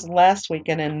that was last week,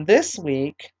 and in this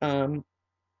week,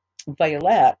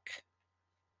 Vayelech,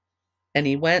 and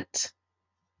he went.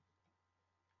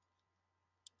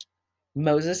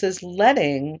 Moses is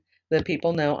letting the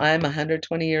people know, I'm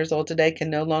 120 years old today, can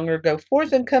no longer go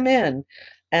forth and come in.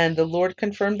 And the Lord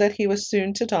confirmed that he was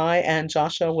soon to die, and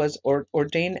Joshua was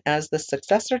ordained as the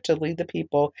successor to lead the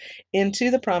people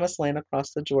into the promised land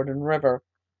across the Jordan River.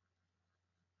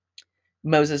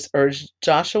 Moses urged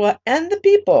Joshua and the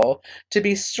people to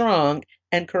be strong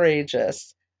and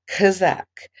courageous, chazak,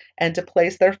 and to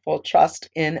place their full trust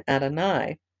in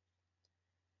Adonai.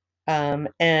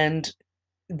 And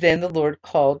then the Lord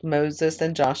called Moses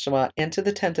and Joshua into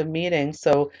the tent of meeting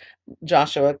so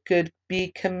Joshua could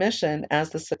be commissioned as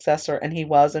the successor, and he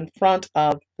was in front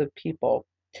of the people.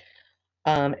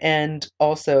 And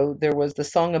also there was the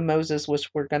Song of Moses, which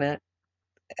we're going to,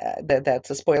 that's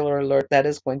a spoiler alert, that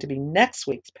is going to be next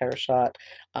week's Parashat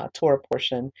Torah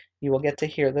portion. You will get to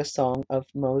hear the Song of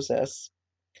Moses.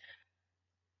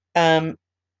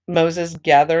 Moses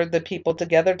gathered the people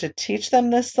together to teach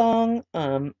them this song.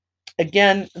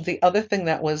 Again, the other thing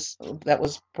that was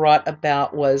brought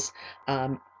about was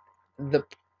the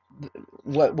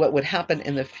what would happen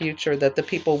in the future, that the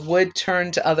people would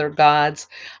turn to other gods,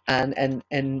 and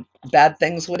bad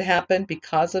things would happen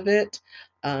because of it.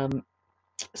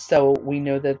 So we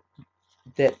know that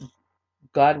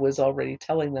God was already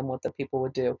telling them what the people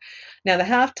would do. Now, the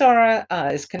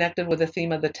Haftarah is connected with the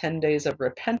theme of the 10 days of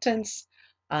repentance,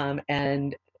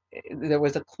 and there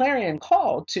was a clarion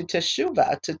call to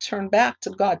teshuvah, to turn back to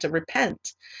God, to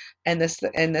repent. And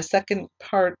the second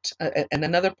part, and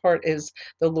another part is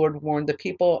the Lord warned the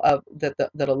people of that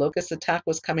a locust attack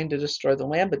was coming to destroy the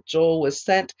land, but Joel was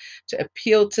sent to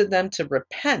appeal to them to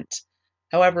repent.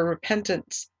 However,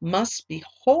 repentance must be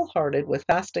wholehearted, with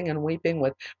fasting and weeping,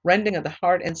 with rending of the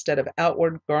heart instead of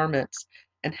outward garments.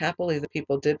 And happily the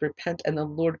people did repent, and the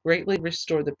Lord greatly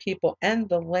restored the people and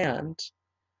the land.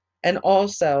 And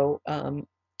also,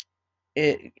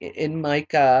 in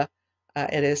Micah,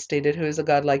 it is stated, who is a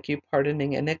God like you,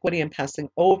 pardoning iniquity and passing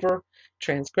over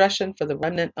transgression for the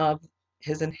remnant of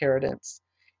his inheritance.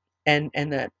 And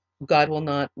that God will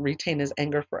not retain his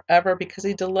anger forever, because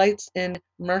he delights in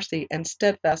mercy and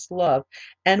steadfast love,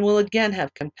 and will again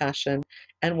have compassion,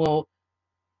 and will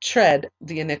tread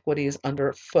the iniquities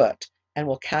underfoot, and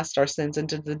will cast our sins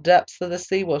into the depths of the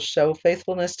sea, will show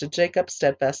faithfulness to Jacob,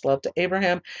 steadfast love to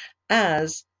Abraham,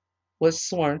 as was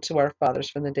sworn to our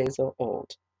fathers from the days of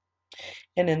old.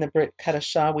 And in the Brit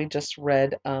Kadashah, we just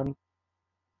read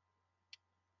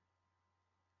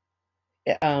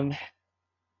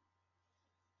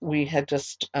we had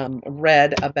just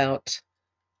read about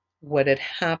what had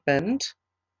happened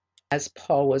as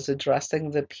Paul was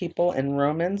addressing the people in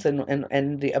Romans,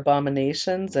 and the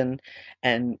abominations and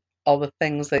all the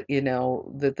things that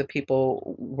that the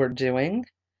people were doing.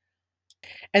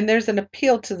 And there's an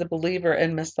appeal to the believer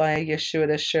in Messiah Yeshua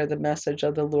to share the message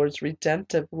of the Lord's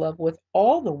redemptive love with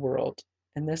all the world.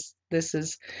 And this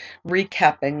is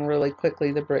recapping really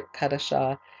quickly the Brit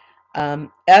Kadashah.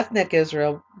 Ethnic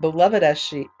Israel, beloved as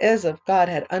she is of God,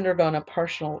 had undergone a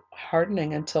partial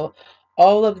hardening until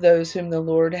all of those whom the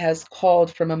Lord has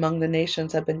called from among the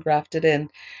nations have been grafted in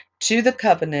to the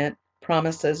covenant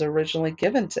promises originally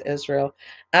given to Israel.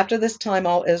 After this time,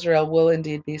 all Israel will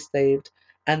indeed be saved.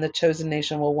 and the chosen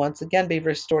nation will once again be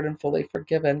restored and fully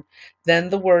forgiven. Then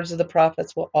the words of the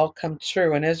prophets will all come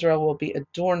true, and Israel will be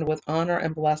adorned with honor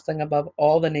and blessing above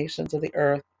all the nations of the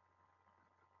earth.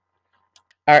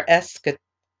 Our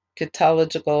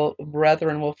eschatological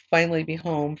brethren will finally be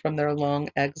home from their long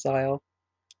exile.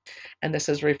 And this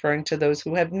is referring to those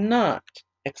who have not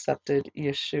accepted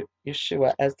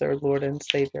Yeshua as their Lord and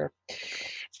Savior.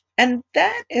 And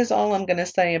that is all I'm going to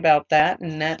say about that.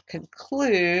 And that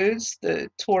concludes the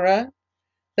Torah,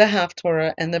 the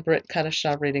Haftorah, and the Brit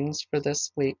Kadashah readings for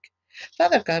this week.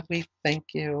 Father God, we thank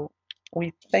you.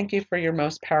 We thank you for your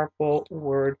most powerful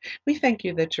word. We thank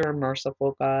you that you're a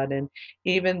merciful God. And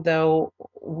even though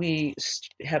we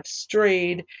have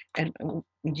strayed, and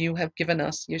you have given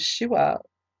us Yeshua,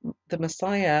 the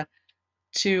Messiah,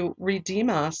 to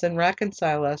redeem us and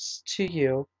reconcile us to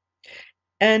you.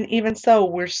 And even so,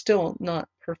 we're still not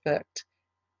perfect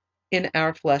in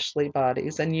our fleshly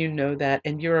bodies, and you know that,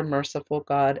 and you're a merciful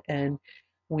God, and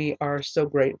we are so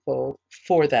grateful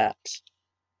for that.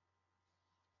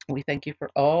 We thank you for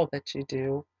all that you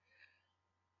do.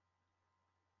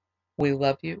 We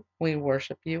love you, we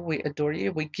worship you, we adore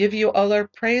you, we give you all our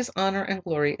praise, honor, and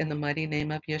glory in the mighty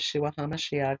name of Yeshua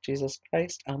HaMashiach, Jesus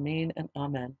Christ. Amen and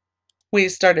amen. We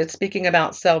started speaking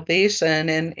about salvation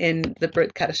in the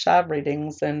Brit Kadashah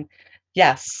readings, and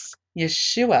yes,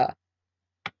 Yeshua,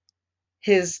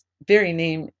 his very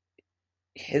name,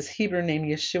 his Hebrew name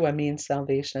Yeshua, means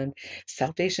salvation.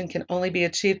 Salvation can only be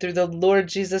achieved through the Lord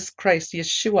Jesus Christ,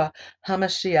 Yeshua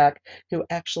HaMashiach, who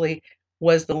actually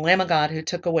was the Lamb of God who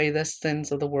took away the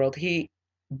sins of the world. He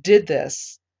did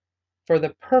this for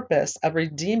the purpose of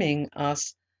redeeming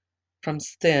us from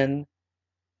sin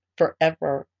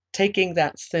forever, taking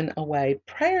that sin away.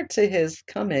 Prior to his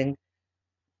coming,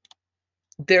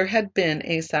 there had been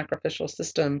a sacrificial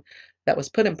system that was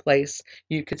put in place.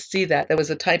 You could see that there was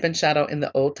a type and shadow in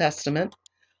the Old Testament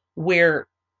where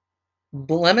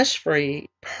blemish-free,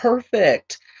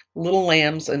 perfect little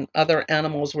lambs and other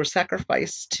animals were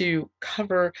sacrificed to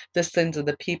cover the sins of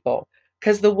the people.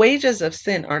 Because the wages of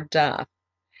sin are death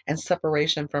and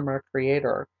separation from our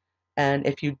Creator. And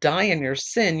if you die in your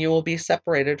sin, you will be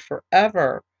separated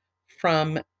forever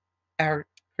from our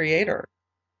Creator.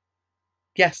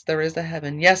 Yes, there is a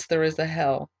heaven. Yes, there is a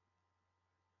hell.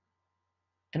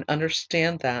 And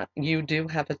understand that you do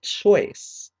have a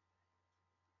choice.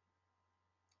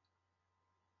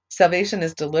 Salvation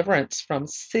is deliverance from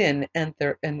sin and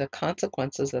the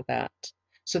consequences of that,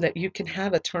 so that you can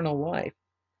have eternal life.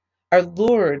 Our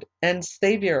Lord and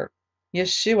Savior,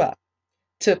 Yeshua,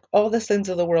 took all the sins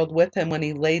of the world with him when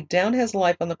he laid down his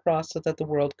life on the cross so that the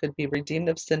world could be redeemed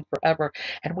of sin forever,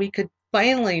 and we could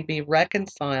finally be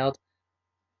reconciled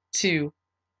to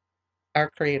our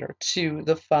Creator, to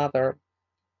the Father.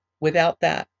 Without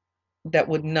that, that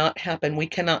would not happen. We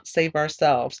cannot save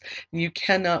ourselves. You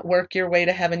cannot work your way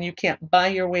to heaven. You can't buy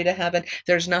your way to heaven.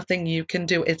 There's nothing you can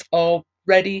do. It's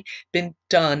already been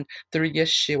done through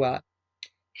Yeshua.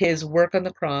 His work on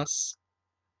the cross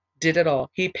did it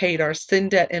all. He paid our sin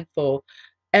debt in full.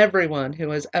 Everyone who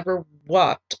has ever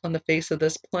walked on the face of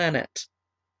this planet,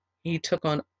 he took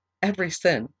on every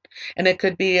sin. And it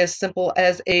could be as simple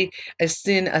as a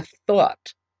sin, a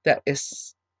thought that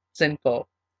is sinful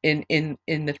in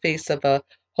the face of a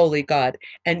holy God.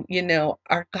 And you know,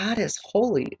 our God is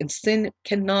holy, and sin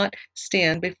cannot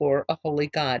stand before a holy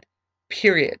God,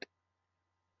 period.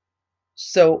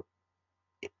 So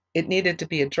it needed to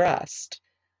be addressed.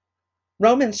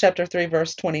 Romans chapter 3,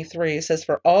 verse 23 says,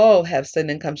 "For all have sinned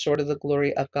and come short of the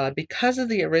glory of God." Because of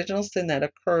the original sin that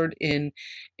occurred in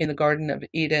the Garden of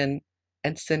Eden,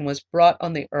 and sin was brought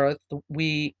on the earth,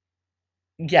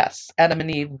 yes, Adam and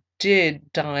Eve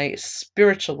did die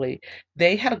spiritually.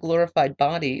 They had a glorified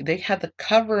body. They had the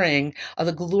covering of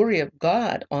the glory of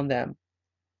God on them.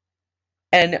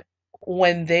 And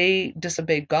when they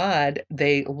disobeyed God,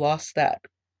 they lost that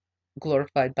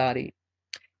glorified body.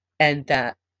 And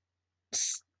that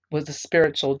was a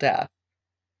spiritual death.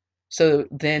 So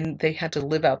then they had to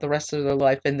live out the rest of their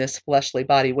life in this fleshly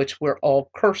body, which we're all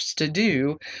cursed to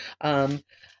do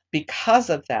because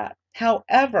of that.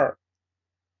 However,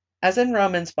 as in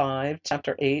Romans 5,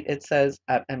 chapter 8, it says,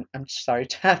 I'm sorry,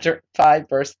 chapter 5,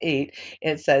 verse 8,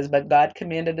 it says, "But God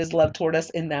commanded his love toward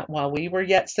us in that while we were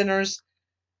yet sinners,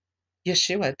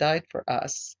 Yeshua died for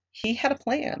us." He had a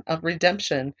plan of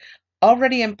redemption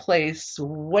already in place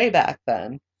way back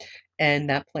then.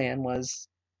 And that plan was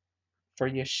for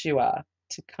Yeshua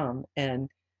to come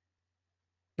and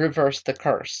reverse the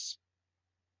curse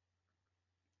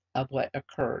of what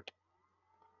occurred.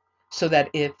 So that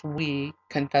if we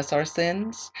confess our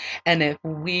sins and if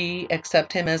we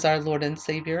accept him as our Lord and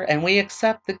Savior, and we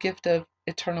accept the gift of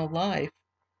eternal life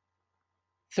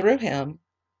through him,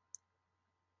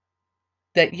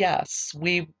 that yes,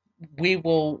 we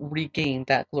will regain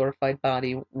that glorified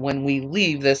body when we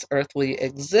leave this earthly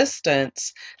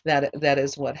existence. That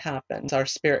is what happens. Our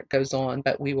spirit goes on,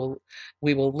 but we will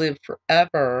live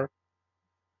forever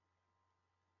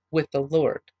with the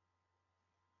Lord.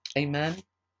 Amen.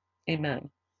 Amen.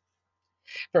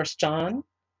 First John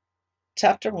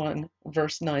chapter 1,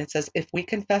 verse 9 says, if we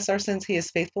confess our sins, he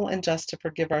is faithful and just to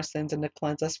forgive our sins and to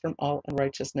cleanse us from all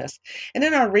unrighteousness. And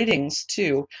in our readings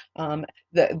too,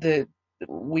 the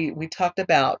we talked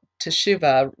about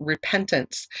teshuva,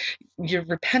 repentance. Your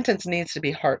repentance needs to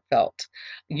be heartfelt.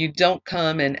 You don't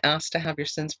come and ask to have your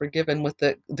sins forgiven with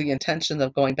the intention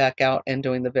of going back out and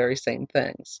doing the very same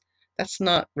things. That's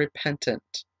not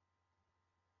repentant.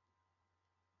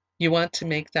 You want to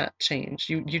make that change.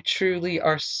 You truly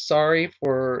are sorry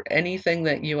for anything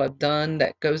that you have done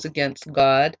that goes against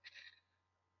God,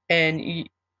 and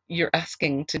you're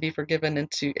asking to be forgiven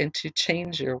and to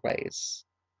change your ways,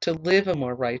 to live a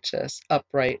more righteous,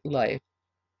 upright life.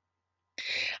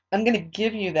 I'm going to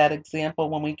give you that example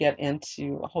when we get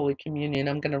into Holy Communion.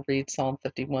 I'm going to read Psalm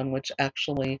 51, which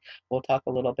actually will talk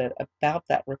a little bit about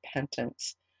that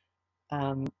repentance.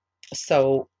 Um,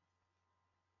 so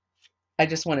I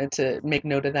just wanted to make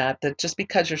note of that just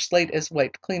because your slate is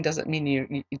wiped clean doesn't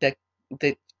mean that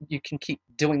you can keep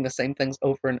doing the same things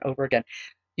over and over again.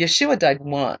 Yeshua died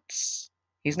once.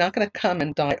 He's not going to come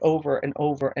and die over and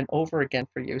over and over again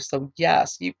for you. So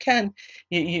yes, you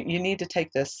need to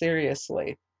take this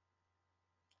seriously.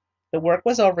 The work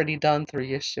was already done through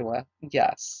Yeshua,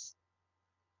 yes.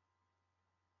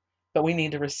 But we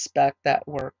need to respect that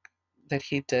work that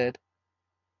he did.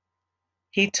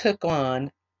 He took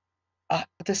on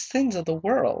the sins of the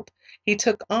world. He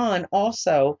took on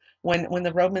also, when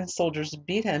the Roman soldiers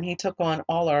beat him, he took on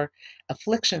all our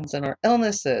afflictions and our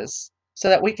illnesses so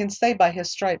that we can say by his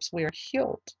stripes we are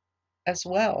healed as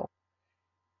well.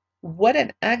 What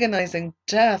an agonizing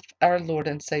death our Lord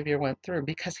and Savior went through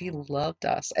because he loved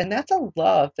us. And that's a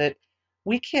love that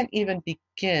we can't even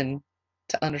begin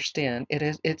to understand.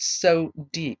 It's so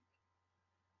deep.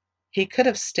 He could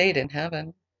have stayed in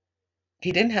heaven.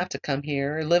 He didn't have to come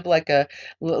here, live like a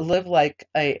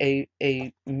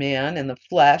man in the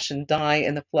flesh and die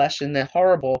in the flesh in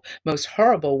the most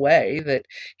horrible way that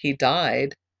he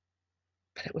died,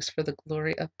 but it was for the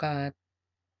glory of God.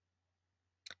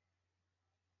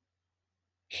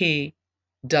 He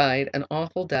died an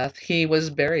awful death. He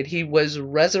was buried. He was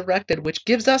resurrected, which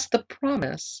gives us the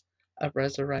promise of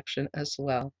resurrection as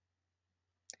well.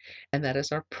 And that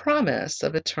is our promise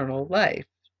of eternal life.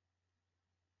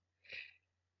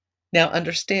 Now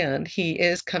understand, he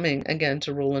is coming again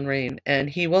to rule and reign, and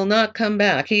he will not come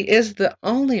back. He is the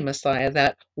only Messiah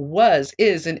that was,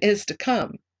 is, and is to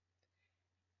come.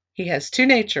 He has two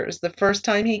natures. The first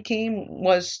time he came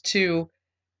was to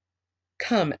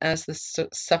come as the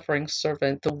suffering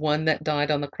servant, the one that died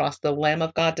on the cross, the Lamb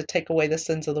of God to take away the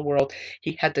sins of the world.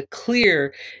 He had to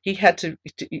clear, he had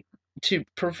to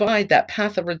provide that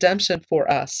path of redemption for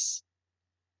us.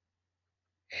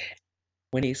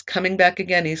 When he's coming back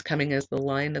again, he's coming as the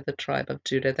Lion of the tribe of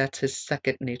Judah. That's his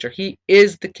second nature. He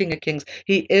is the King of Kings.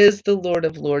 He is the Lord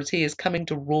of Lords. He is coming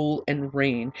to rule and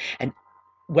reign. And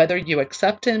whether you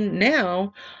accept him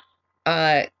now,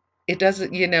 it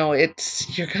doesn't,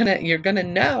 you're gonna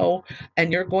know,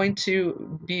 and you're going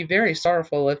to be very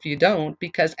sorrowful if you don't,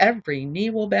 because every knee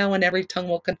will bow and every tongue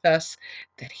will confess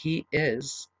that he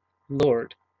is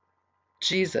Lord.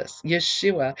 Jesus,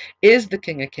 Yeshua, is the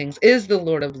King of Kings, is the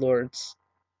Lord of Lords.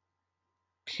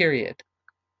 Period.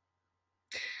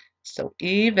 So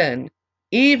even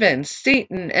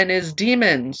Satan and his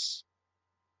demons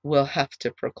will have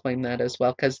to proclaim that as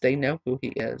well because they know who he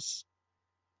is.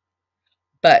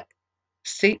 But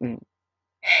Satan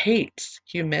hates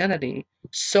humanity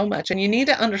so much, and you need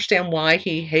to understand why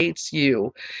he hates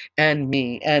you and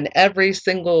me and every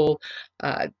single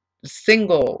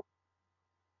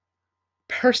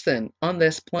person on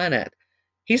this planet.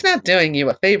 He's not doing you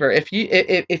a favor. If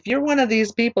you're one of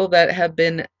these people that have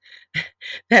been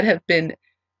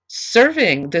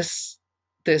serving this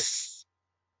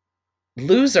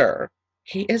loser,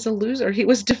 he is a loser. He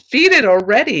was defeated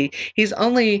already. He's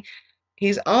only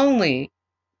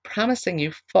promising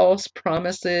you false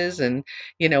promises, and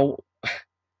you know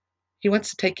he wants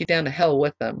to take you down to hell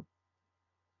with them.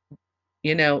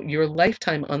 Your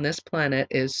lifetime on this planet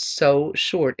is so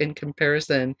short in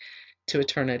comparison to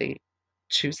eternity.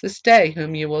 Choose this day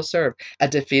whom you will serve, a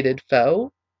defeated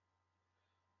foe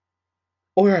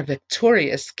or a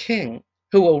victorious king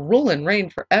who will rule and reign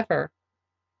forever.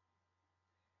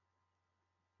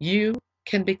 You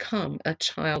can become a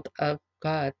child of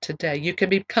God today. You can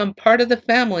become part of the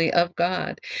family of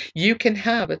God. You can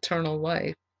have eternal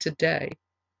life today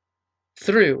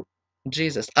through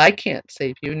Jesus. I can't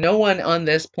save you. No one on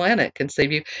this planet can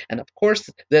save you. And of course,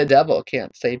 the devil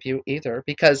can't save you either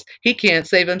because he can't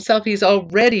save himself. He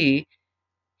already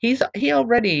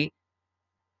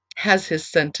has his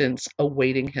sentence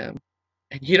awaiting him.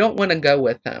 And you don't want to go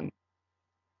with him.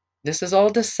 This is all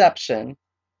deception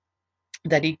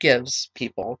that he gives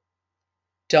people.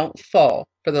 Don't fall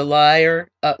for the liar,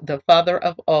 the father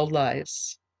of all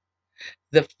lies,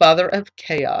 the father of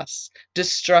chaos,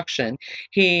 destruction.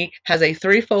 He has a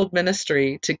threefold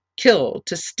ministry to kill,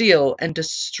 to steal, and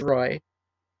destroy.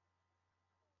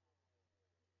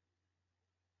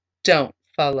 Don't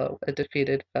follow a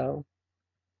defeated foe.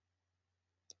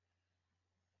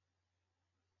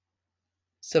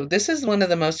 So this is one of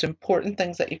the most important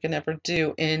things that you can ever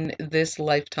do in this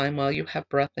lifetime while you have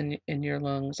breath in your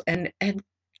lungs. And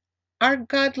our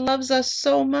God loves us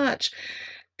so much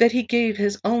that he gave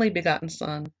his only begotten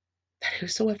Son, that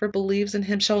whosoever believes in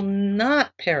him shall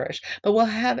not perish, but will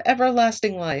have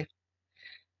everlasting life.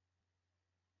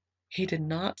 He did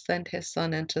not send his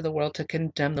Son into the world to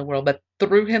condemn the world, but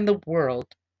through him the world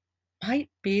might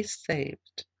be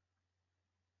saved.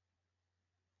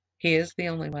 He is the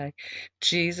only way.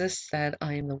 Jesus said,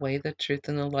 I am the way, the truth,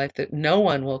 and the life, that no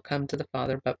one will come to the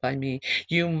Father but by me.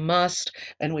 You must,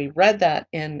 and we read that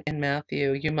in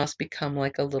Matthew, you must become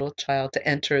like a little child to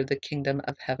enter the kingdom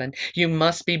of heaven. You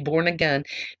must be born again.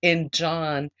 In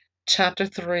John chapter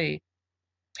 3,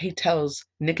 he tells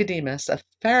Nicodemus, a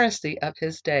Pharisee of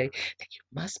his day, that you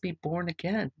must be born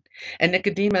again. And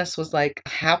Nicodemus was like,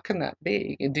 how can that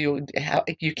be?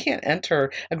 You can't enter,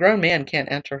 a grown man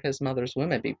can't enter his mother's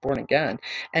womb and be born again.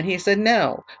 And he said,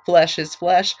 no, flesh is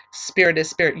flesh, spirit is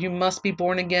spirit. You must be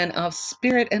born again of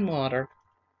spirit and water.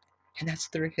 And that's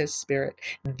through his spirit.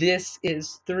 This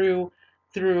is through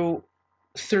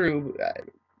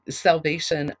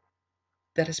salvation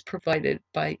that is provided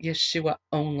by Yeshua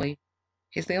only.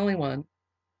 He's the only one.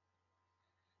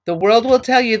 The world will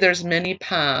tell you there's many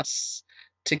paths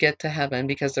to get to heaven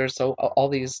because there's all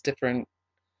these different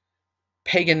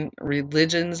pagan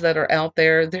religions that are out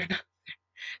there.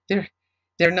 They're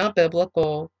they're not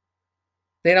biblical.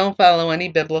 They don't follow any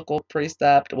biblical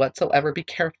precept whatsoever. Be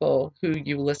careful who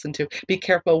you listen to. Be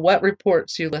careful what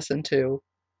reports you listen to.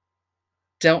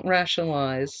 Don't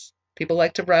rationalize. People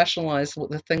like to rationalize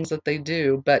the things that they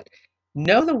do, but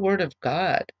know the word of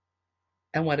God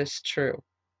and what is true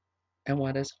and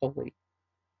what is holy.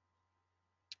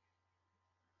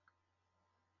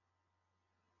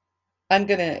 I'm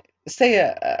going to say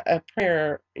a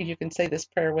prayer. You can say this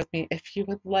prayer with me if you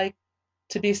would like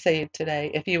to be saved today,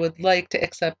 if you would like to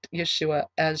accept Yeshua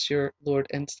as your Lord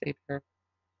and Savior.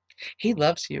 He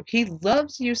loves you. He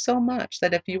loves you so much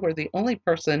that if you were the only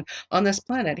person on this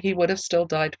planet, he would have still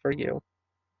died for you.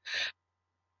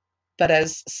 But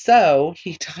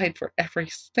he died for every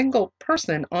single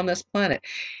person on this planet.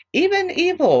 Even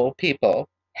evil people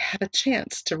have a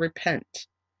chance to repent.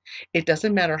 It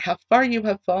doesn't matter how far you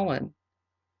have fallen.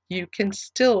 You can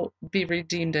still be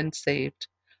redeemed and saved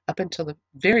up until the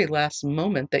very last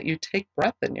moment that you take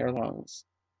breath in your lungs.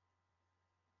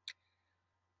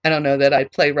 I don't know that I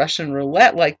play Russian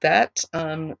roulette like that.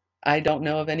 I don't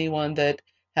know of anyone that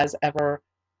has ever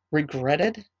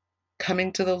regretted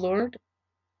coming to the Lord.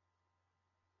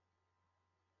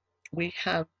 We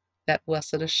have that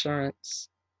blessed assurance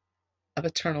of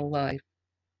eternal life.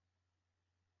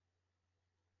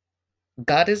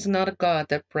 God is not a God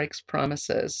that breaks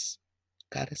promises.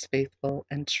 God is faithful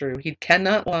and true. He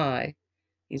cannot lie.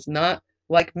 He's not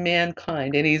like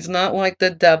mankind, and he's not like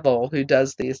the devil who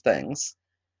does these things.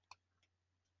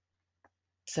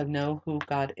 So know who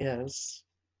God is.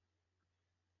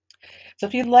 So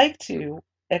if you'd like to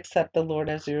accept the Lord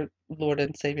as your Lord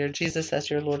and Savior, Jesus as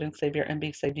your Lord and Savior, and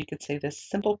be saved, you could say this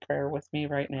simple prayer with me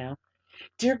right now.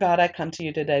 Dear God, I come to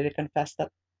you today to confess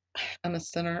that I'm a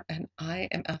sinner and I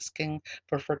am asking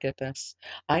for forgiveness.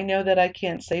 I know that I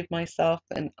can't save myself,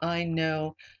 and I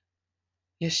know,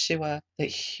 Yeshua,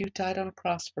 that you died on a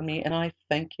cross for me, and I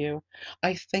thank you.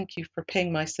 I thank you for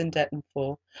paying my sin debt in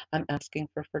full. I'm asking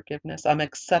for forgiveness. I'm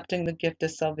accepting the gift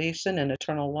of salvation and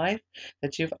eternal life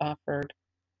that you've offered.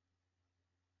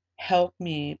 Help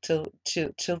me to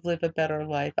live a better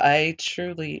life. I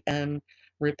truly am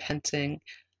repenting.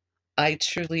 I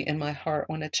truly, in my heart,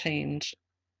 want to change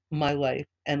my life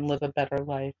and live a better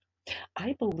life.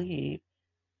 I believe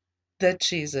that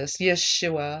Jesus,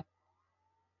 Yeshua,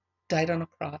 died on a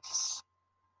cross,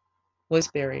 was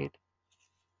buried,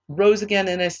 rose again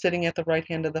and is sitting at the right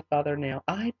hand of the Father now.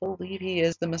 I believe he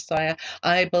is the Messiah.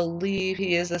 I believe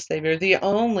he is the Savior, the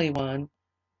only one.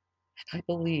 I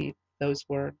believe those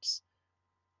words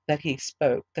that he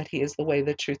spoke, that he is the way,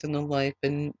 the truth, and the life,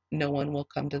 and no one will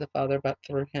come to the Father but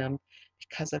through him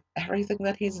because of everything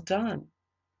that he's done.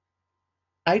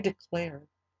 I declare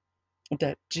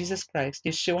that Jesus Christ,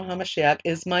 Yeshua HaMashiach,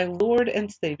 is my Lord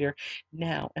and Savior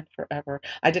now and forever.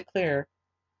 I declare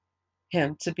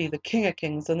him to be the King of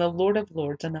Kings and the Lord of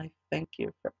Lords, and I thank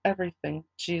you for everything,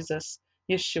 Jesus,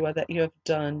 Yeshua, that you have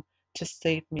done to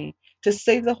save me, to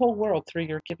save the whole world through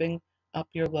your giving up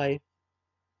your life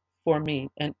for me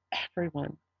and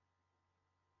everyone.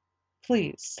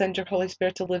 Please send your Holy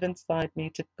Spirit to live inside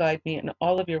me, to guide me in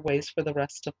all of your ways for the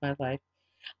rest of my life.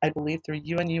 I believe through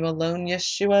you and you alone,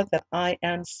 Yeshua, that I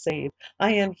am saved.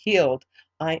 I am healed.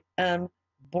 I am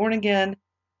born again,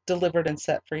 delivered, and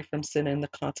set free from sin and the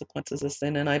consequences of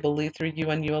sin. And I believe through you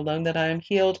and you alone that I am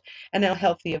healed and now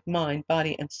healthy of mind,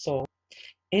 body, and soul.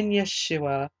 In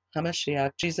Yeshua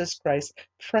HaMashiach, Jesus Christ,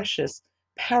 precious,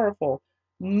 powerful,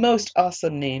 most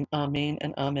awesome name. Amen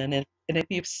and amen. And if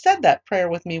you've said that prayer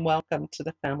with me, welcome to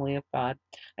the family of God.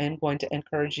 I am going to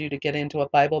encourage you to get into a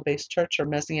Bible-based church or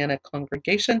Messianic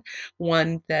congregation,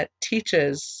 one that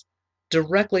teaches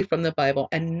directly from the Bible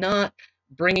and not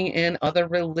bringing in other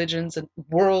religions and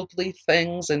worldly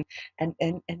things, and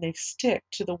they stick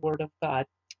to the Word of God.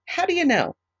 How do you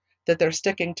know that they're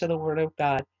sticking to the Word of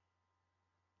God?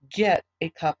 Get a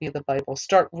copy of the Bible.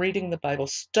 Start reading the Bible.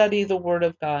 Study the Word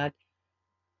of God.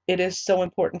 It is so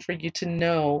important for you to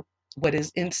know what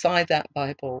is inside that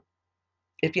Bible.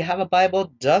 If you have a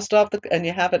Bible, dust off and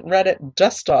you haven't read it,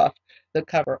 dust off the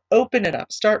cover. Open it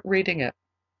up. Start reading it.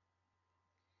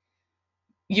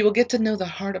 You will get to know the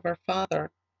heart of our Father,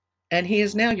 and He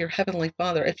is now your Heavenly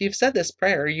Father. If you've said this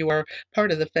prayer, you are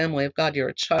part of the family of God. You're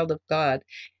a child of God,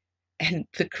 and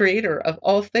the Creator of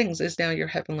all things is now your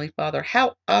Heavenly Father.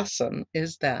 How awesome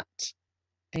is that?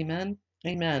 Amen.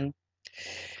 Amen.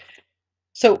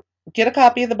 So get a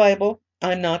copy of the Bible.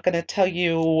 I'm not going to tell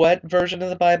you what version of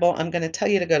the Bible. I'm going to tell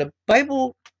you to go to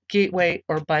Bible Gateway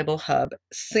or Bible Hub.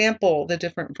 Sample the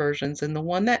different versions, and the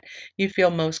one that you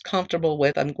feel most comfortable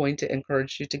with, I'm going to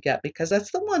encourage you to get, because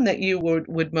that's the one that you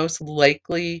would most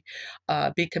likely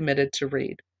be committed to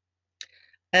read.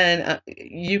 And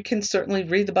you can certainly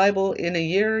read the Bible in a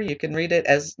year. You can read it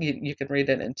as you can read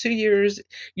it in 2 years.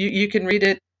 You can read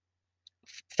it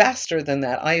faster than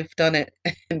that. I've done it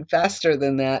faster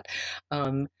than that.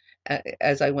 Um,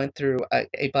 as I went through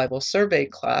a Bible survey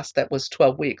class that was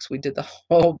 12 weeks. We did the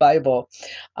whole Bible,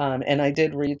 and I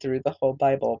did read through the whole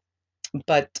Bible.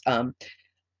 But I'm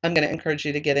going to encourage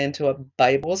you to get into a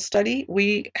Bible study.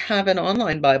 We have an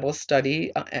online Bible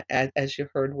study. As you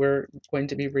heard, we're going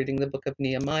to be reading the book of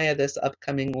Nehemiah this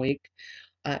upcoming week.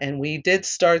 And we did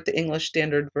start the English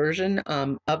Standard Version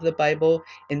of the Bible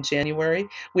in January.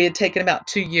 We had taken about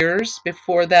 2 years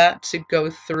before that to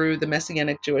go through the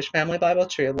Messianic Jewish Family Bible,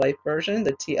 Tree of Life Version,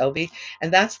 the TLV,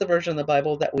 and that's the version of the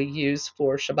Bible that we use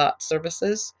for Shabbat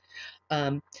services.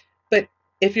 But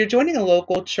if you're joining a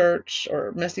local church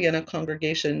or Messianic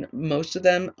congregation, most of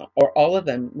them or all of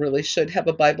them really should have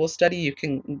a Bible study. You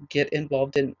can get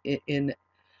involved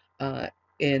uh,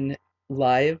 in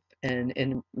live and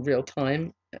in real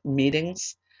time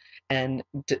meetings and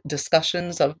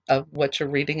discussions of what you're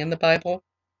reading in the Bible.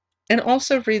 And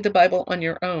also read the Bible on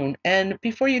your own. And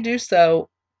before you do so,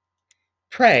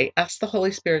 pray. Ask the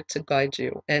Holy Spirit to guide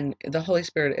you. And the Holy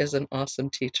Spirit is an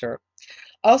awesome teacher.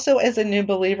 Also, as a new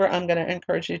believer, I'm going to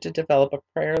encourage you to develop a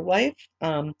prayer life.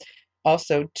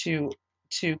 Also, to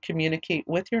communicate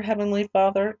with your Heavenly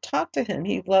Father. Talk to Him.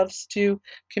 He loves to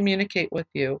communicate with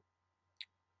you.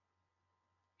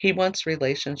 He wants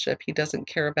relationship. He doesn't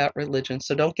care about religion.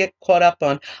 So don't get caught up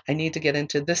on, I need to get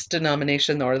into this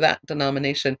denomination or that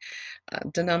denomination.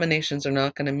 Denominations are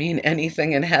not going to mean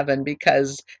anything in heaven,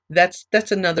 because that's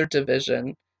another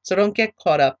division. So don't get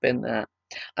caught up in that.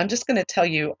 I'm just going to tell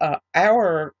you,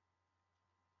 our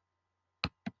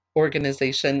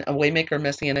organization, a Waymaker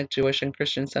Messianic Jewish and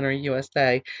Christian Center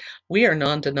USA, we are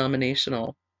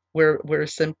non-denominational. We're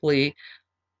simply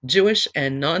Jewish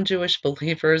and non-Jewish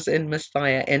believers in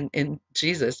Messiah and in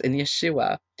Jesus, in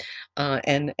Yeshua,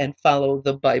 and follow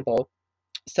the Bible.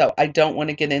 So I don't want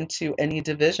to get into any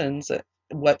divisions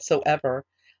whatsoever.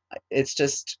 It's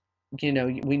just, we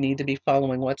need to be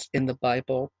following what's in the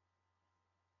Bible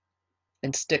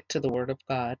and stick to the Word of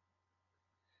God.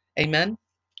 Amen?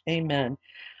 Amen.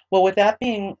 Well, with that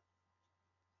being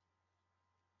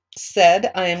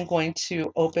said, I am going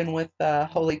to open with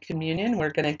Holy Communion.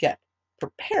 We're going to get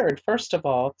prepared. First of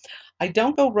all, I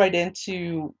don't go right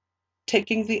into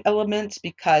taking the elements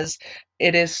because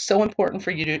it is so important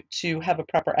for you to have a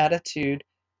proper attitude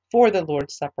for the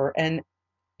Lord's Supper. And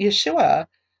Yeshua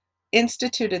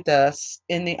instituted this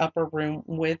in the upper room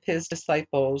with his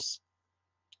disciples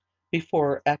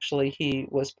before actually he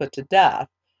was put to death.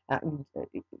 Uh,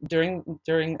 during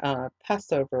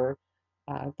Passover,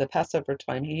 the Passover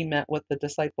time, he met with the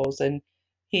disciples and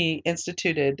he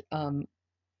instituted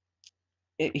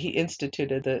he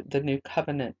instituted the new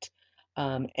covenant.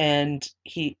 And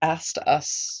he asked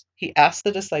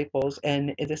the disciples,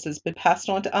 and this has been passed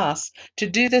on to us, to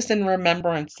do this in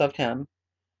remembrance of him.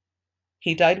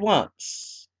 He died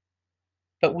once,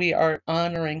 but we are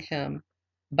honoring him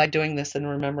by doing this in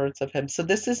remembrance of him. So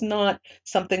this is not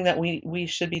something that we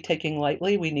should be taking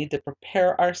lightly. We need to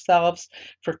prepare ourselves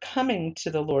for coming to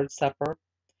the Lord's Supper.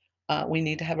 We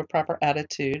need to have a proper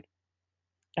attitude,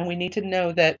 and we need to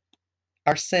know that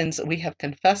our sins, we have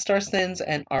confessed our sins,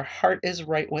 and our heart is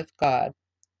right with God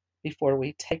before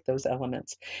we take those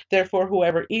elements. Therefore,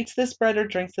 whoever eats this bread or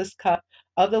drinks this cup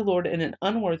of the Lord in an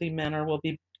unworthy manner will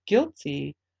be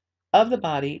guilty of the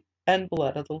body and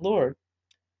blood of the Lord.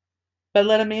 But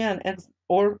let a man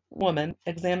or woman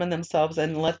examine themselves,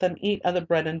 and let them eat of the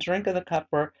bread and drink of the cup.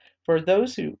 For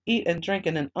those who eat and drink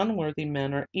in an unworthy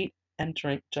manner eat and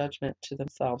drink judgment to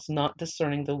themselves, not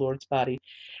discerning the Lord's body.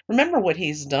 Remember what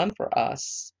he's done for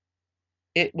us.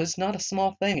 It was not a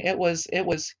small thing. It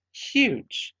was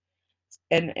huge.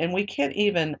 And we can't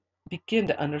even begin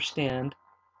to understand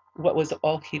what was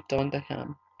all heaped onto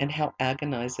him and how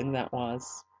agonizing that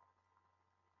was.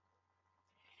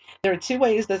 There are two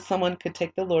ways that someone could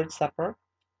take the Lord's Supper,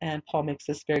 and Paul makes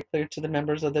this very clear to the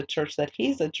members of the church that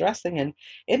he's addressing, and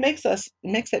it makes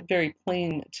it very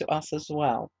plain to us as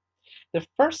well. The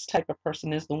first type of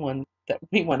person is the one that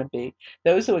we want to be.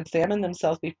 Those who examine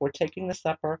themselves before taking the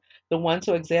supper, the ones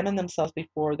who examine themselves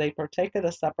before they partake of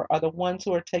the supper, are the ones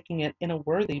who are taking it in a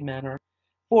worthy manner.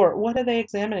 For what are they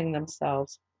examining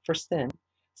themselves? For sin.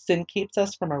 Sin keeps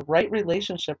us from a right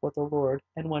relationship with the Lord,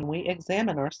 and when we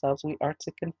examine ourselves, we are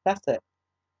to confess it.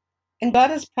 And God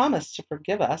has promised to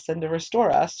forgive us and to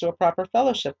restore us to a proper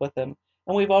fellowship with Him.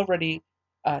 And we've already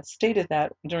stated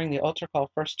that during the altar call,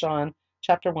 1 John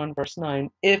chapter 1, verse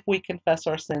 9. If we confess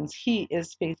our sins, He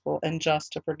is faithful and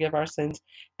just to forgive our sins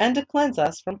and to cleanse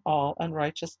us from all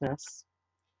unrighteousness.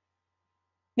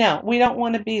 Now, we don't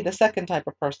want to be the second type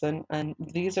of person, and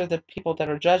these are the people that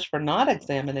are judged for not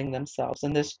examining themselves.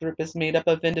 And this group is made up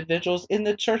of individuals in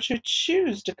the church who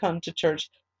choose to come to church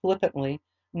flippantly,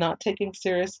 not taking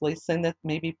seriously sin that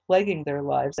may be plaguing their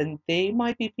lives. And they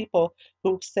might be people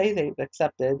who say they've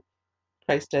accepted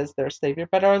Christ as their Savior,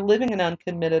 but are living an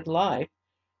uncommitted life.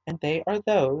 And they are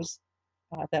those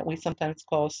that we sometimes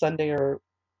call Sunday or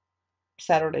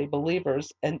Saturday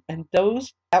believers, and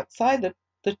those outside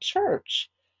the church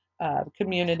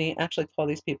community actually call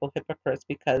these people hypocrites,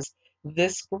 because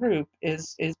this group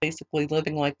is basically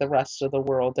living like the rest of the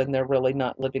world, and they're really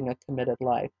not living a committed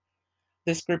life.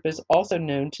 This group is also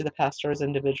known to the pastor as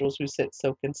individuals who sit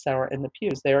soak and sour in the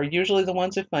pews. They are usually the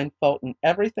ones who find fault in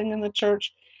everything in the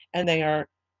church, and they are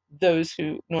those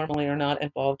who normally are not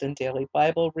involved in daily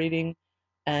Bible reading,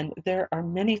 and there are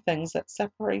many things that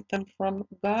separate them from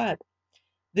God.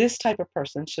 This type of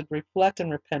person should reflect and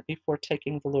repent before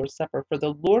taking the Lord's Supper, for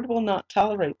the Lord will not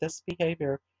tolerate this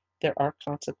behavior. There are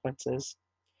consequences.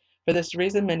 For this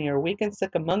reason, many are weak and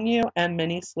sick among you, and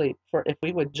many sleep. For if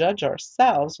we would judge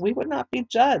ourselves, we would not be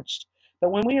judged. But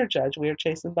when we are judged, we are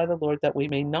chastened by the Lord, that we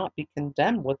may not be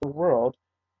condemned with the world.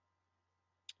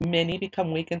 Many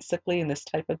become weak and sickly, and this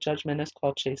type of judgment is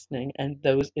called chastening. And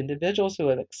those individuals who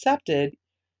have accepted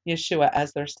Yeshua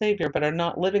as their Savior but are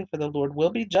not living for the Lord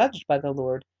will be judged by the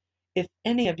Lord. If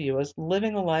any of you is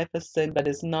living a life of sin but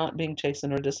is not being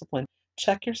chastened or disciplined,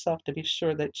 check yourself to be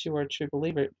sure that you are a true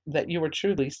believer, that you are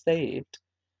truly saved.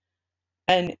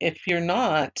 And if you're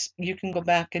not, you can go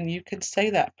back and you can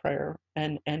say that prayer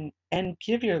and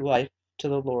give your life to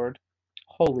the Lord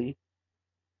wholly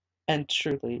and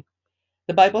truly.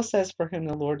 The Bible says, for whom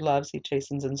the Lord loves, he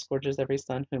chastens and scourges every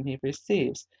son whom he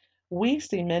receives. We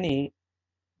see many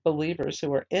believers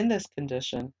who are in this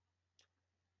condition.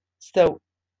 So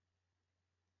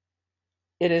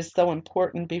it is so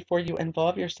important, before you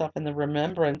involve yourself in the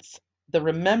remembrance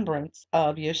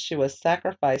of Yeshua's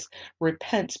sacrifice,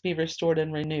 repent, be restored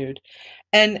and renewed.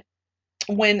 And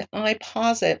when I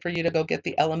pause it for you to go get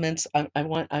the elements, I'm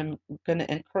going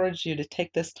to encourage you to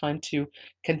take this time to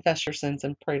confess your sins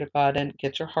and pray to God and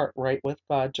get your heart right with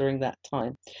God during that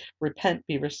time. Repent,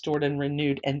 be restored and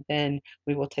renewed, and then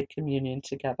we will take communion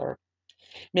together.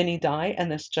 Many die,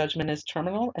 and this judgment is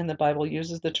terminal, and the Bible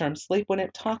uses the term sleep when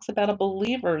it talks about a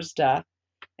believer's death.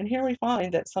 And here we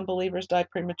find that some believers die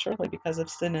prematurely because of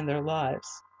sin in their lives.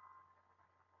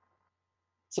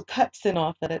 So cut sin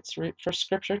off at its root, for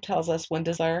Scripture tells us when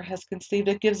desire has conceived,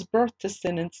 it gives birth to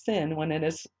sin, and sin, when it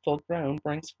is full grown,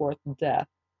 brings forth death.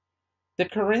 The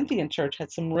Corinthian church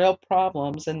had some real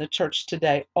problems, and the church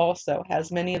today also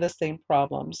has many of the same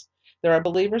problems. There are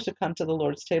believers who come to the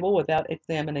Lord's table without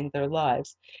examining their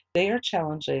lives. They are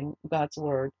challenging God's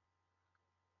word,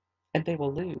 and they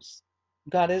will lose.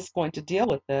 God is going to deal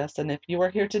with this, and if you are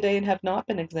here today and have not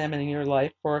been examining your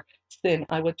life for sin,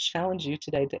 I would challenge you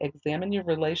today to examine your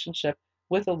relationship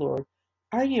with the Lord.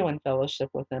 Are you in fellowship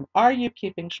with Him? Are you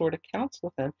keeping short accounts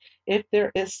with Him? If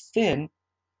there is sin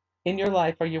in your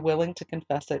life, are you willing to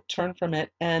confess it, turn from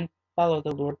it, and follow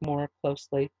the Lord more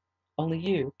closely? Only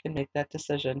you can make that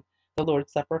decision. The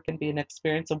Lord's Supper can be an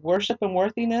experience of worship and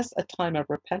worthiness, a time of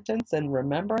repentance and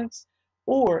remembrance,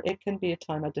 or it can be a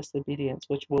time of disobedience,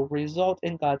 which will result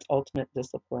in God's ultimate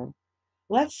discipline.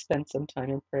 Let's spend some time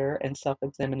in prayer and self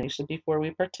examination before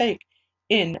we partake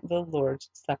in the Lord's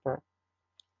Supper.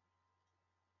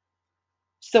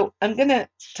 So I'm going to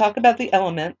talk about the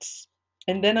elements,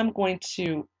 and then I'm going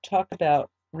to talk about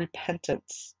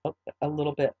repentance a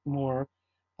little bit more,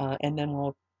 and then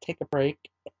we'll take a break,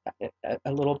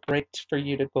 a little break for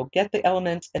you to go get the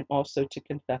elements and also to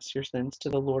confess your sins to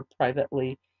the Lord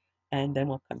privately, and then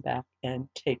we'll come back and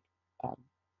take um,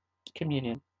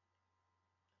 communion.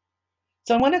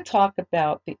 So I want to talk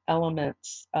about the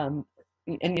elements, and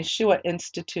Yeshua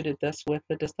instituted this with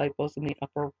the disciples in the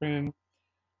upper room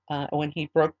when he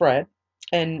broke bread.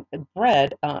 And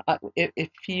bread, if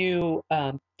you,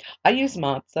 I use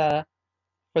matzah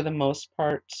for the most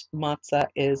part. Matzah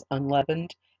is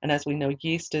unleavened, and as we know,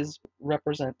 yeast is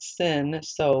represents sin.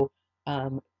 So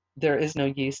um, there is no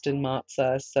yeast in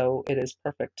matzah, so it is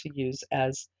perfect to use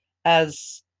as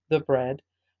the bread.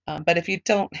 But if you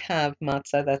don't have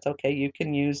matzah, that's okay. You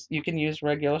can use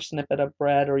regular snippet of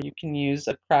bread, or you can use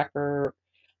a cracker,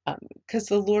 because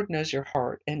the Lord knows your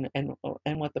heart and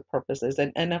what the purpose is.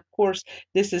 And of course,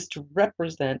 this is to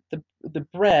represent the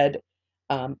bread,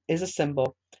 is a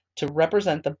symbol to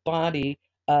represent the body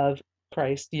of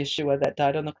Christ, Yeshua, that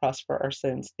died on the cross for our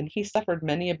sins. And he suffered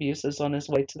many abuses on his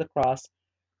way to the cross.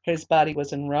 His body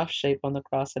was in rough shape on the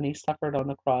cross, and he suffered on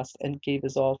the cross and gave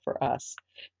his all for us.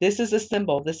 This is a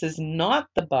symbol. This is not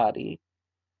the body.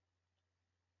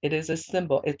 It is a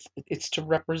symbol. It's to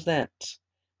represent.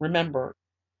 Remember,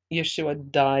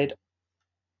 Yeshua died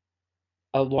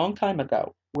a long time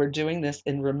ago. We're doing this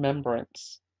in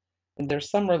remembrance. And there's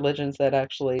some religions that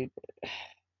actually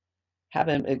have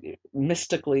him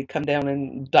mystically come down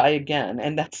and die again,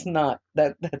 and that's not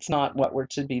what we're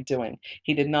to be doing.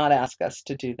 He did not ask us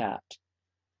to do that.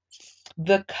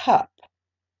 The cup.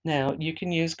 Now, you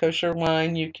can use kosher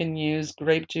wine, you can use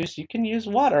grape juice, you can use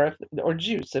water or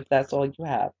juice if that's all you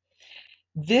have.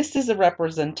 This is a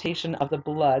representation of the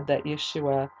blood that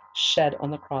Yeshua shed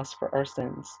on the cross for our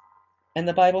sins. And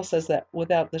the Bible says that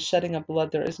without the shedding of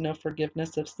blood, there is no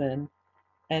forgiveness of sin.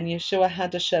 And Yeshua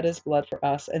had to shed his blood for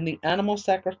us. And the animal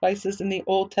sacrifices in the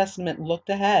Old Testament looked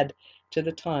ahead to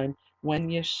the time when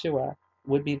Yeshua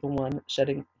would be the one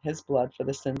shedding his blood for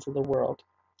the sins of the world.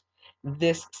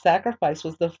 This sacrifice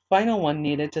was the final one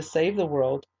needed to save the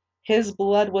world. His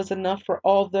blood was enough for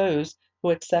all those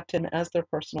who accept him as their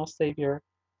personal Savior.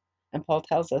 And Paul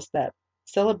tells us that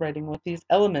celebrating with these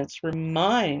elements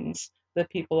reminds the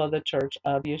people of the church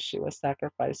of Yeshua's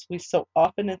sacrifice. We so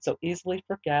often and so easily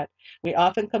forget. We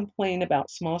often complain about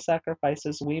small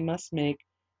sacrifices we must make,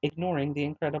 ignoring the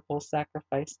incredible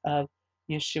sacrifice of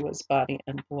Yeshua's body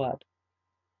and blood.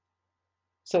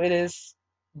 So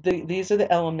these are the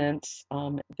elements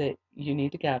that you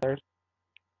need to gather,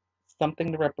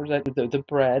 something to represent the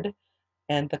bread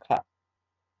and the cup.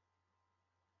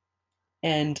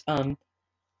 And I'm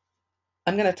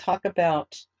going to talk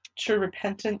about true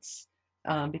repentance,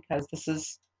 because this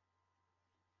is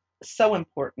so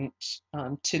important,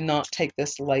 to not take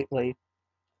this lightly.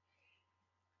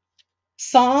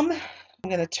 I'm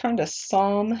going to turn to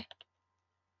Psalm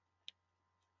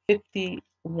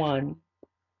 51.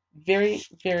 Very,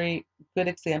 very good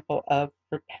example of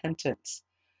repentance.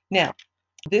 Now,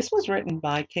 this was written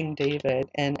by King David,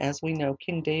 and as we know,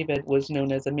 King David was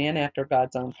known as a man after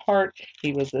God's own heart.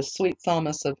 He was the sweet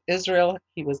psalmist of Israel.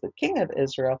 He was the king of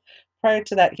Israel. Prior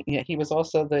to that, he was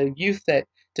also the youth that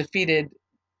defeated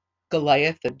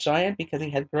Goliath, the giant, because he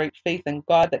had great faith in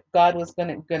God, that God was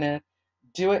gonna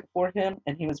do it for him,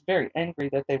 and he was very angry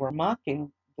that they were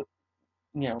mocking,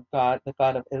 God, the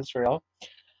God of Israel.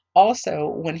 Also,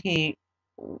 when he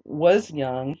was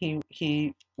young,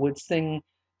 he would sing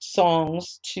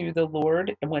songs to the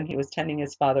Lord when he was tending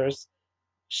his father's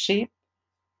sheep.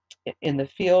 in the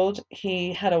field.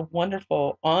 He had a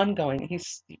wonderful ongoing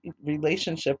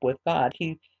relationship with God.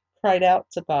 He cried out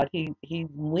to God. He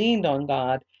leaned on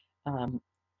God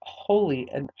wholly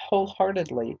and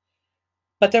wholeheartedly.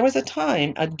 But there was a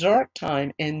time, a dark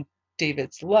time in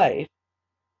David's life.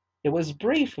 It was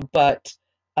brief, but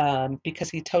because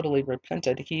he totally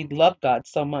repented, he loved God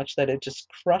so much that it just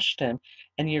crushed him.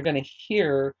 And you're going to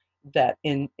hear that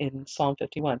in Psalm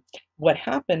 51. What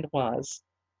happened was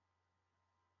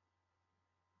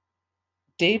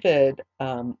David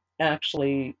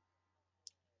actually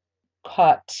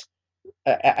caught,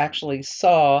 actually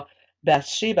saw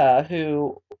Bathsheba,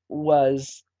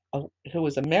 was who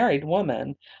was a married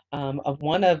woman, of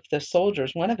one of the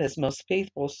soldiers, one of his most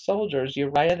faithful soldiers,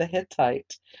 Uriah the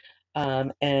Hittite,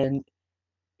 and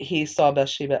he saw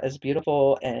Bathsheba as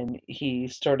beautiful, and he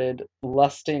started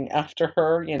lusting after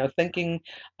her, thinking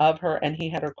of her, and he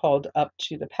had her called up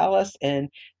to the palace, and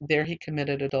there he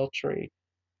committed adultery,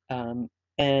 um,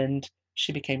 and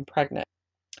she became pregnant.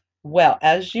 Well,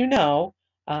 as you know,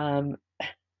 um,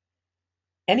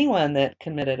 anyone that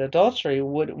committed adultery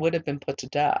would have been put to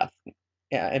death.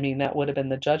 Yeah, I mean, that would have been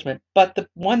the judgment. But the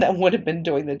one that would have been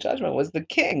doing the judgment was the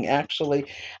king, actually.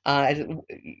 Uh,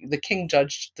 the king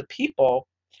judged the people.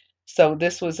 So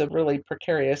this was a really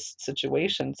precarious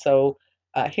situation. So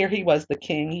here he was, the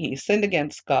king. He sinned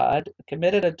against God,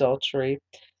 committed adultery,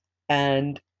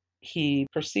 and he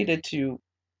proceeded to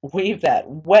weave that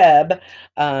web,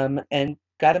 and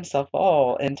got himself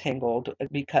all entangled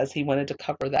because he wanted to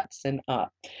cover that sin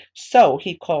up. So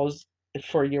he calls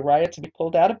for Uriah to be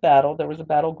pulled out of battle. There was a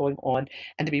battle going on,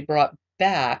 and to be brought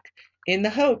back in the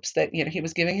hopes that he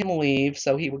was giving him leave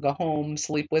so he would go home,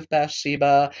 sleep with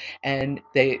Bathsheba, and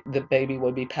the baby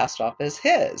would be passed off as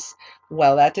his.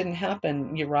 Well, that didn't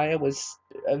happen. Uriah was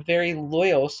a very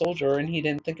loyal soldier, and he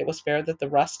didn't think it was fair that the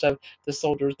rest of the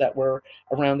soldiers that were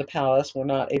around the palace were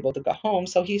not able to go home,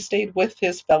 so he stayed with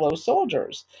his fellow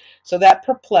soldiers. So that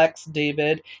perplexed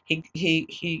David.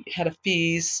 He had a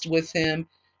feast with him,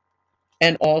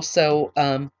 and also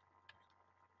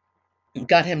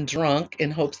got him drunk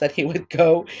in hopes that he would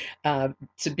go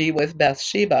to be with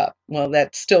Bathsheba. Well,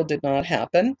 that still did not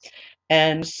happen,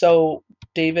 and so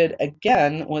David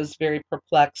again was very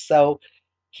perplexed. So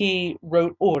he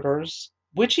wrote orders,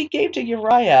 which he gave to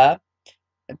Uriah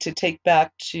to take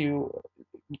back to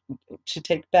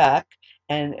take back,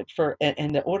 and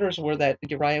the orders were that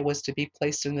Uriah was to be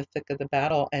placed in the thick of the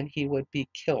battle, and he would be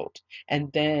killed,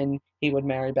 and then he would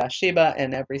marry Bathsheba,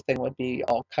 and everything would be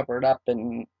all covered up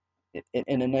and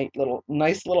in a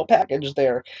nice little package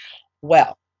there.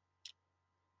 Well,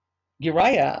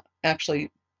 Uriah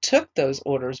actually took those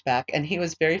orders back, and he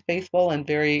was very faithful and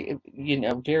very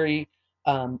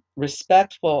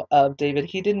respectful of David.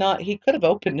 He did not, he could have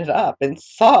opened it up and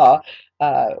saw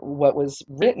what was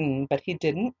written, but he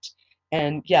didn't.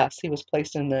 And yes, he was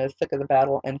placed in the thick of the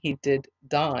battle, and he did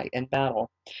die in battle.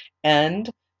 And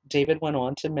David went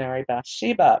on to marry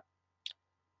Bathsheba.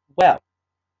 Well,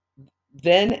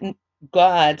 then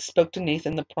God spoke to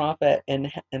Nathan the prophet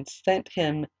and sent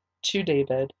him to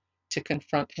David to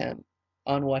confront him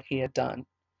on what he had done.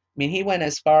 I mean, he went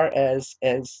as far as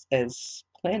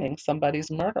planning somebody's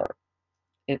murder.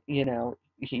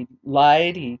 He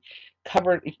lied, he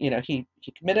covered, he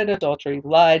committed adultery,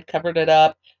 lied, covered it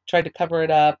up, tried to cover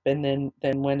it up, and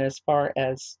then went as far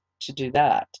as to do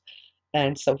that.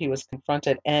 And so he was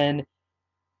confronted, and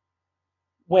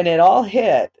when it all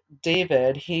hit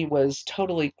David, he was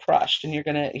totally crushed, and you're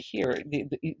going to hear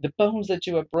the bones that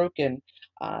you have broken.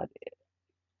 Uh,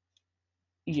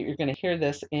 you're going to hear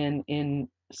this in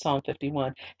Psalm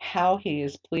 51, how he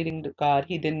is pleading to God.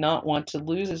 He did not want to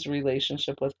lose his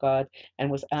relationship with God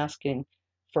and was asking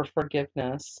for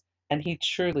forgiveness, and he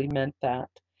truly meant that.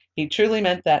 He truly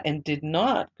meant that and did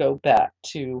not go back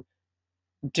to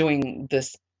doing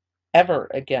this ever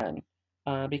again,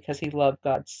 because he loved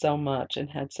God so much and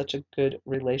had such a good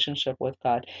relationship with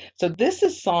God. So this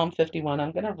is Psalm 51.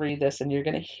 I'm going to read this, and you're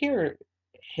going to hear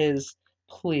his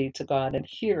plea to God, and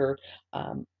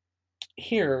um,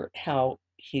 hear how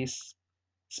he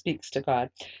speaks to God.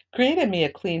 Create in me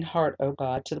a clean heart, O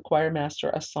God. To the choir master,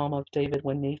 a psalm of David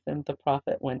when Nathan the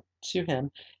prophet went to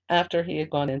him after he had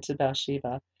gone into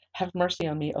Bathsheba. Have mercy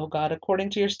on me, O God,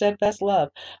 according to your steadfast love,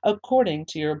 according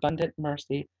to your abundant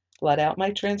mercy. Blot out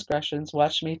my transgressions,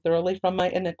 wash me thoroughly from my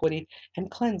iniquity,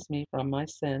 and cleanse me from my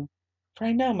sin. For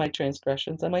I know my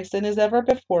transgressions, and my sin is ever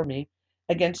before me.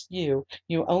 Against you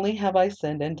only have I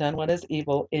sinned and done what is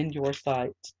evil in your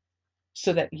sight,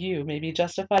 so that you may be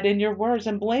justified in your words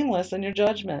and blameless in your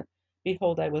judgment.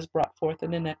 Behold, I was brought forth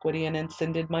in iniquity, and in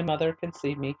sin did my mother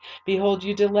conceive me. Behold,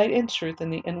 you delight in truth in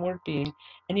the inward being,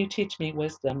 and you teach me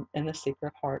wisdom in the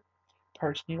secret heart.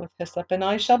 Purge me with hyssop, and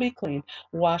I shall be clean.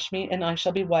 Wash me, and I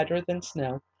shall be whiter than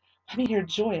snow. Let me hear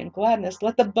joy and gladness.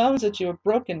 Let the bones that you have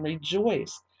broken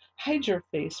rejoice. Hide your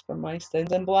face from my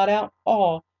sins, and blot out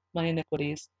all my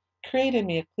iniquities. Create in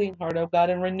me a clean heart, O God,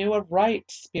 and renew a right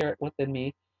spirit within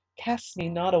me. Cast me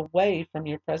not away from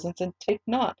your presence, and take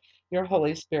not your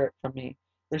Holy Spirit from me.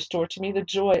 Restore to me the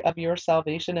joy of your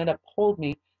salvation, and uphold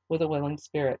me with a willing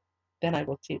spirit. Then I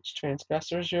will teach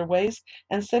transgressors your ways,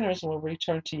 and sinners will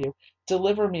return to you.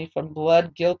 Deliver me from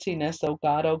blood guiltiness, O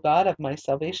God of my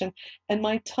salvation, and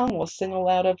my tongue will sing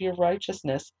aloud of your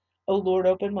righteousness. O Lord,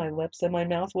 open my lips, and my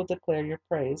mouth will declare your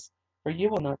praise. For you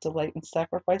will not delight in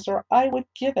sacrifice, or I would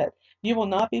give it. You will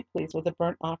not be pleased with a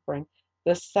burnt offering.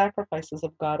 The sacrifices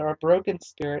of God are a broken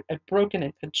spirit, a broken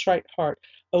and contrite heart.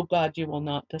 O God, you will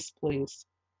not despise.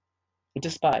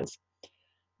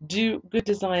 Do good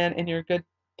to Zion, and your good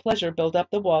pleasure build up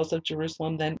the walls of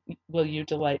Jerusalem. Then will you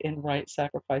delight in right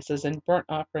sacrifices and burnt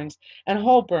offerings and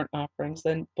whole burnt offerings.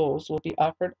 Then bulls will be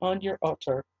offered on your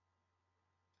altar.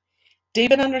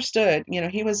 David understood,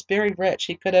 he was very rich.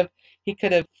 He could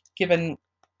have given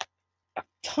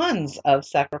tons of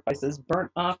sacrifices,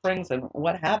 burnt offerings, and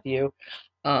what have you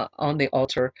on the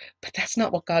altar. But that's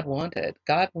not what God wanted.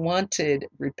 God wanted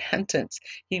repentance.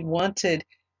 He wanted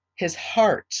his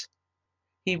heart.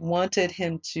 He wanted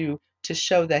him to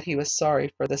show that he was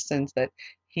sorry for the sins that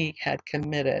he had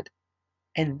committed.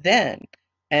 And then,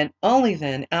 and only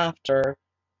then, after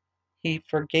he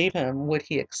forgave him, would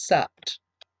he accept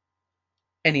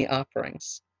any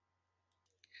offerings.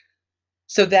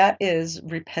 So that is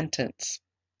repentance,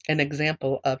 an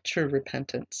example of true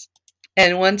repentance.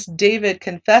 And once David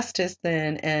confessed his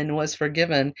sin and was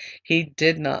forgiven, he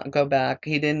did not go back.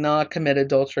 He did not commit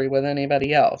adultery with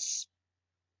anybody else.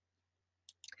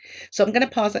 So I'm going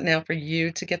to pause it now for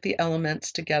you to get the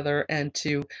elements together and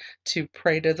to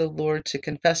pray to the Lord, to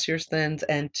confess your sins,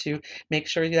 and to make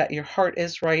sure that your heart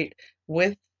is right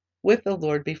with the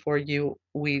Lord before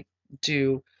we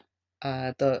do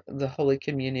the Holy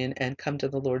Communion and come to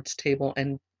the Lord's table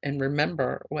and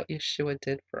remember what Yeshua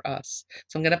did for us.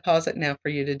 So I'm going to pause it now for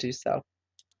you to do so.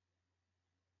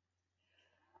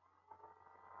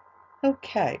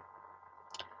 Okay.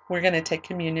 We're going to take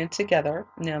communion together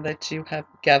now that you have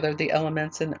gathered the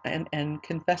elements and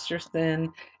confessed your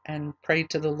sin and prayed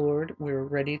to the Lord. We're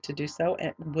ready to do so.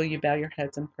 And will you bow your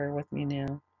heads in prayer with me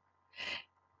now?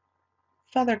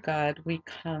 Father God, we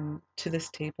come to this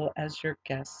table as your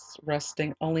guests,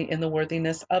 resting only in the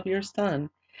worthiness of your Son.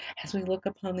 As we look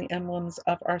upon the emblems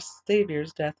of our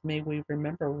Savior's death, may we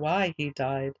remember why he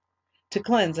died, to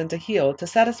cleanse and to heal, to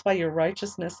satisfy your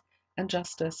righteousness and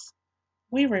justice.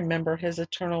 We remember his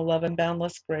eternal love and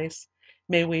boundless grace.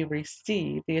 May we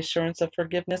receive the assurance of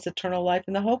forgiveness, eternal life,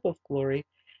 and the hope of glory.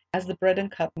 As the bread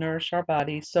and cup nourish our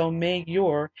body, so may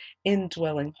your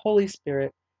indwelling Holy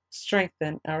Spirit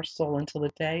strengthen our soul until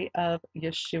the day of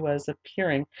Yeshua's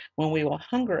appearing, when we will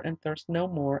hunger and thirst no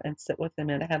more and sit with him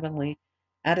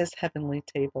at his heavenly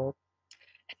table.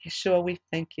 And Yeshua, we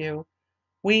thank you.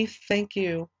 We thank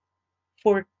you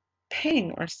for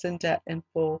paying our sin debt in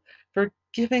full, for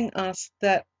giving us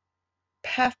that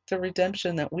path to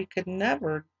redemption that we could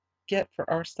never get for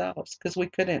ourselves because we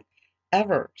couldn't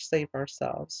ever save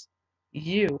ourselves.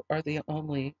 You are the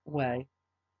only way,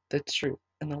 the truth,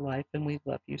 and the life, and we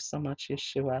love you so much,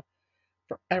 Yeshua,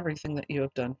 for everything that you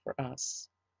have done for us.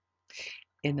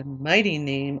 In the mighty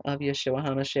name of Yeshua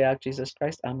HaMashiach, Jesus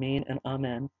Christ, Amen and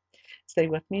Amen. Say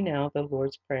with me now the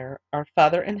Lord's Prayer. Our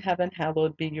Father in heaven,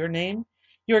 hallowed be your name.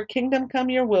 Your kingdom come,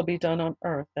 your will be done on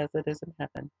earth as it is in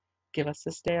heaven. Give us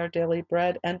this day our daily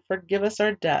bread, and forgive us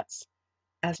our debts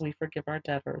as we forgive our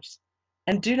debtors.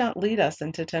 And do not lead us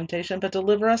into temptation, but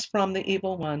deliver us from the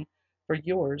evil one. For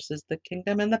yours is the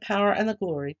kingdom and the power and the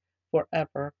glory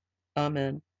forever.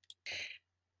 Amen.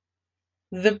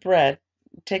 The bread.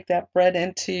 Take that bread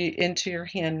into your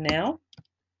hand now.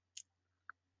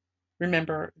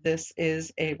 Remember, this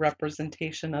is a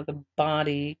representation of the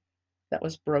body that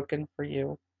was broken for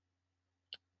you.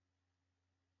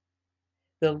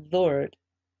 The Lord,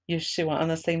 Yeshua, on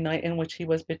the same night in which he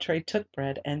was betrayed, took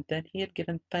bread, and then he had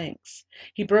given thanks.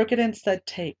 He broke it and said,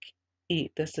 "Take,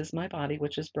 eat. This is my body,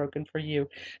 which is broken for you.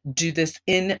 Do this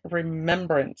in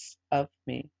remembrance of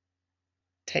me."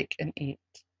 Take and eat.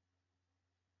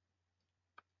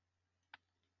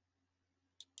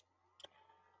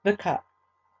 The cup.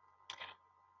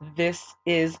 This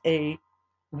is a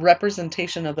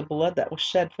representation of the blood that was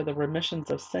shed for the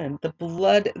remissions of sin, the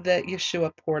blood that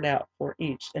Yeshua poured out for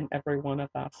each and every one of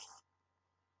us.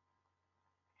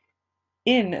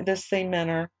 In this same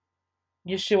manner,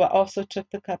 Yeshua also took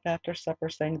the cup after supper,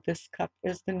 saying, "This cup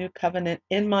is the new covenant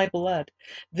in my blood.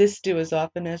 This do as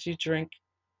often as you drink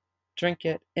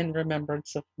it in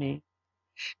remembrance of me."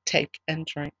 Take and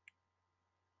drink.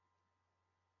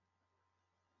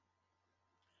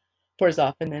 For as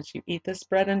often as you eat this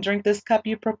bread and drink this cup,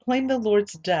 you proclaim the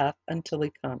Lord's death until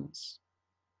he comes.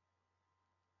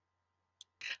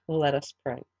 Let us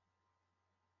pray.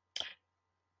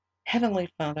 Heavenly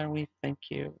Father, we thank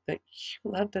you that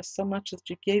you loved us so much that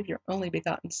you gave your only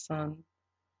begotten Son.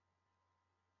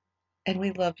 And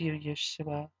we love you,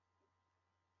 Yeshua,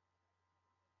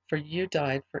 for you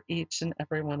died for each and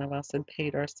every one of us and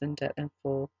paid our sin debt in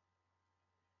full.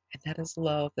 And that is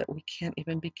love that we can't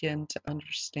even begin to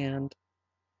understand.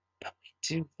 But we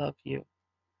do love you.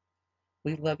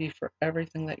 We love you for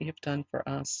everything that you've done for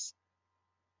us,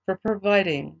 for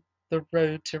providing the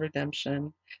road to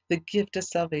redemption, the gift of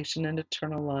salvation and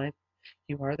eternal life.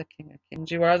 You are the King of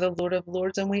Kings. You are the Lord of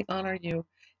Lords, and we honor you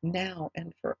now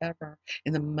and forever.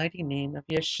 In the mighty name of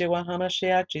Yeshua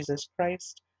HaMashiach, Jesus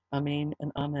Christ. Amen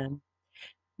and amen.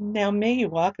 Now may you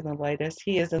walk in the light as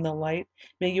he is in the light.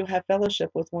 May you have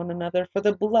fellowship with one another, for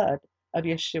the blood of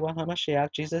Yeshua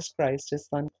HaMashiach, Jesus Christ, his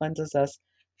Son, cleanses us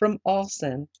from all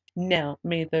sin. Now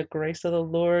may the grace of the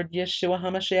Lord Yeshua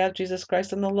HaMashiach, Jesus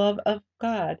Christ, and the love of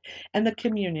God and the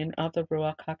communion of the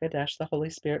Ruach HaKodesh, the Holy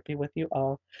Spirit, be with you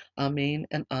all. Amen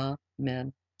and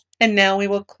amen. And now we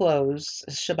will close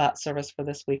Shabbat service for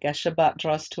this week. As Shabbat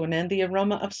draws to an end, the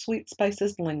aroma of sweet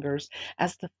spices lingers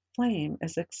as the flame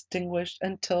is extinguished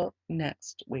until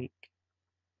next week.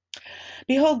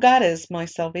 Behold, God is my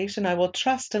salvation. I will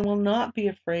trust and will not be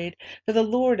afraid. For the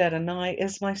Lord Adonai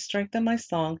is my strength and my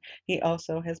song. He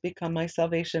also has become my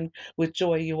salvation. With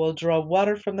joy you will draw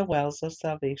water from the wells of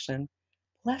salvation.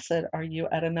 Blessed are you,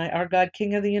 Adonai, our God,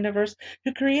 King of the universe,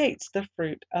 who creates the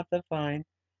fruit of the vine.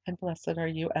 And blessed are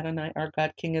you, Adonai, our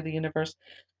God, King of the universe,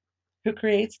 who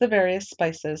creates the various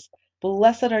spices.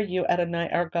 Blessed are you, Adonai,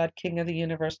 our God, King of the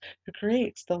universe, who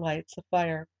creates the lights of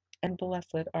fire. And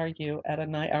blessed are you,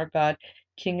 Adonai, our God,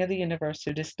 King of the universe,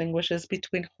 who distinguishes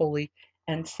between holy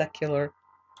and secular.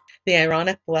 The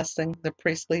Aaronic blessing, the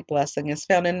priestly blessing, is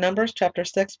found in Numbers chapter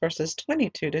 6, verses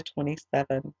 22 to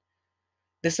 27.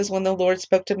 This is when the Lord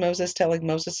spoke to Moses, telling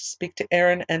Moses to speak to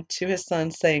Aaron and to his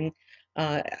sons, saying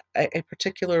uh, a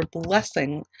particular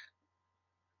blessing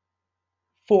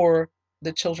for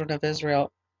the children of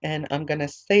Israel. And I'm going to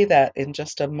say that in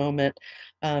just a moment.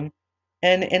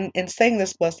 And in saying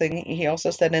this blessing, he also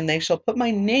said, "And they shall put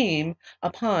my name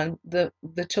upon the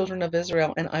children of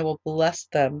Israel, and I will bless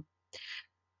them."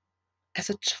 As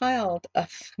a child of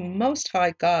Most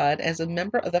High God, as a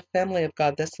member of the family of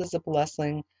God, this is a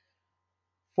blessing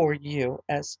for you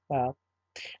as well.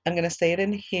 I'm going to say it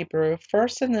in Hebrew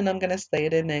first, and then I'm going to say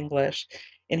it in English.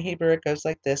 In Hebrew, it goes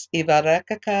like this: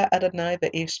 Ivarekaka Adonai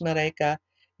ve'ishmereka,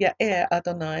 Ya'eh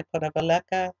Adonai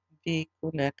panavaleka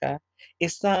v'kuneka,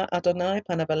 Isa Adonai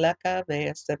panavaleka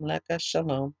ve'esemleka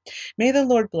shalom. May the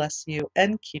Lord bless you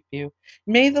and keep you.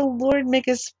 May the Lord make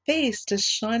his face to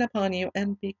shine upon you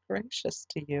and be gracious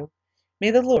to you.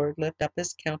 May the Lord lift up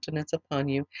his countenance upon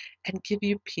you and give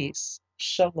you peace.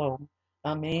 Shalom.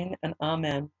 Amen and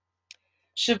amen.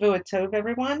 Shavua Tov,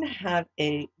 everyone. Have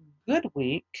a good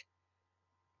week.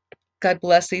 God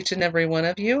bless each and every one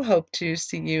of you. Hope to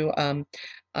see you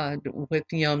with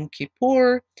Yom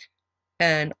Kippur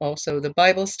and also the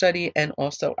Bible study and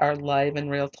also our live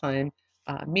and real-time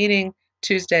meeting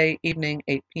Tuesday evening,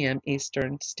 8 p.m.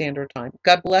 Eastern Standard Time.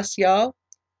 God bless y'all.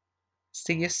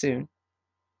 See you soon.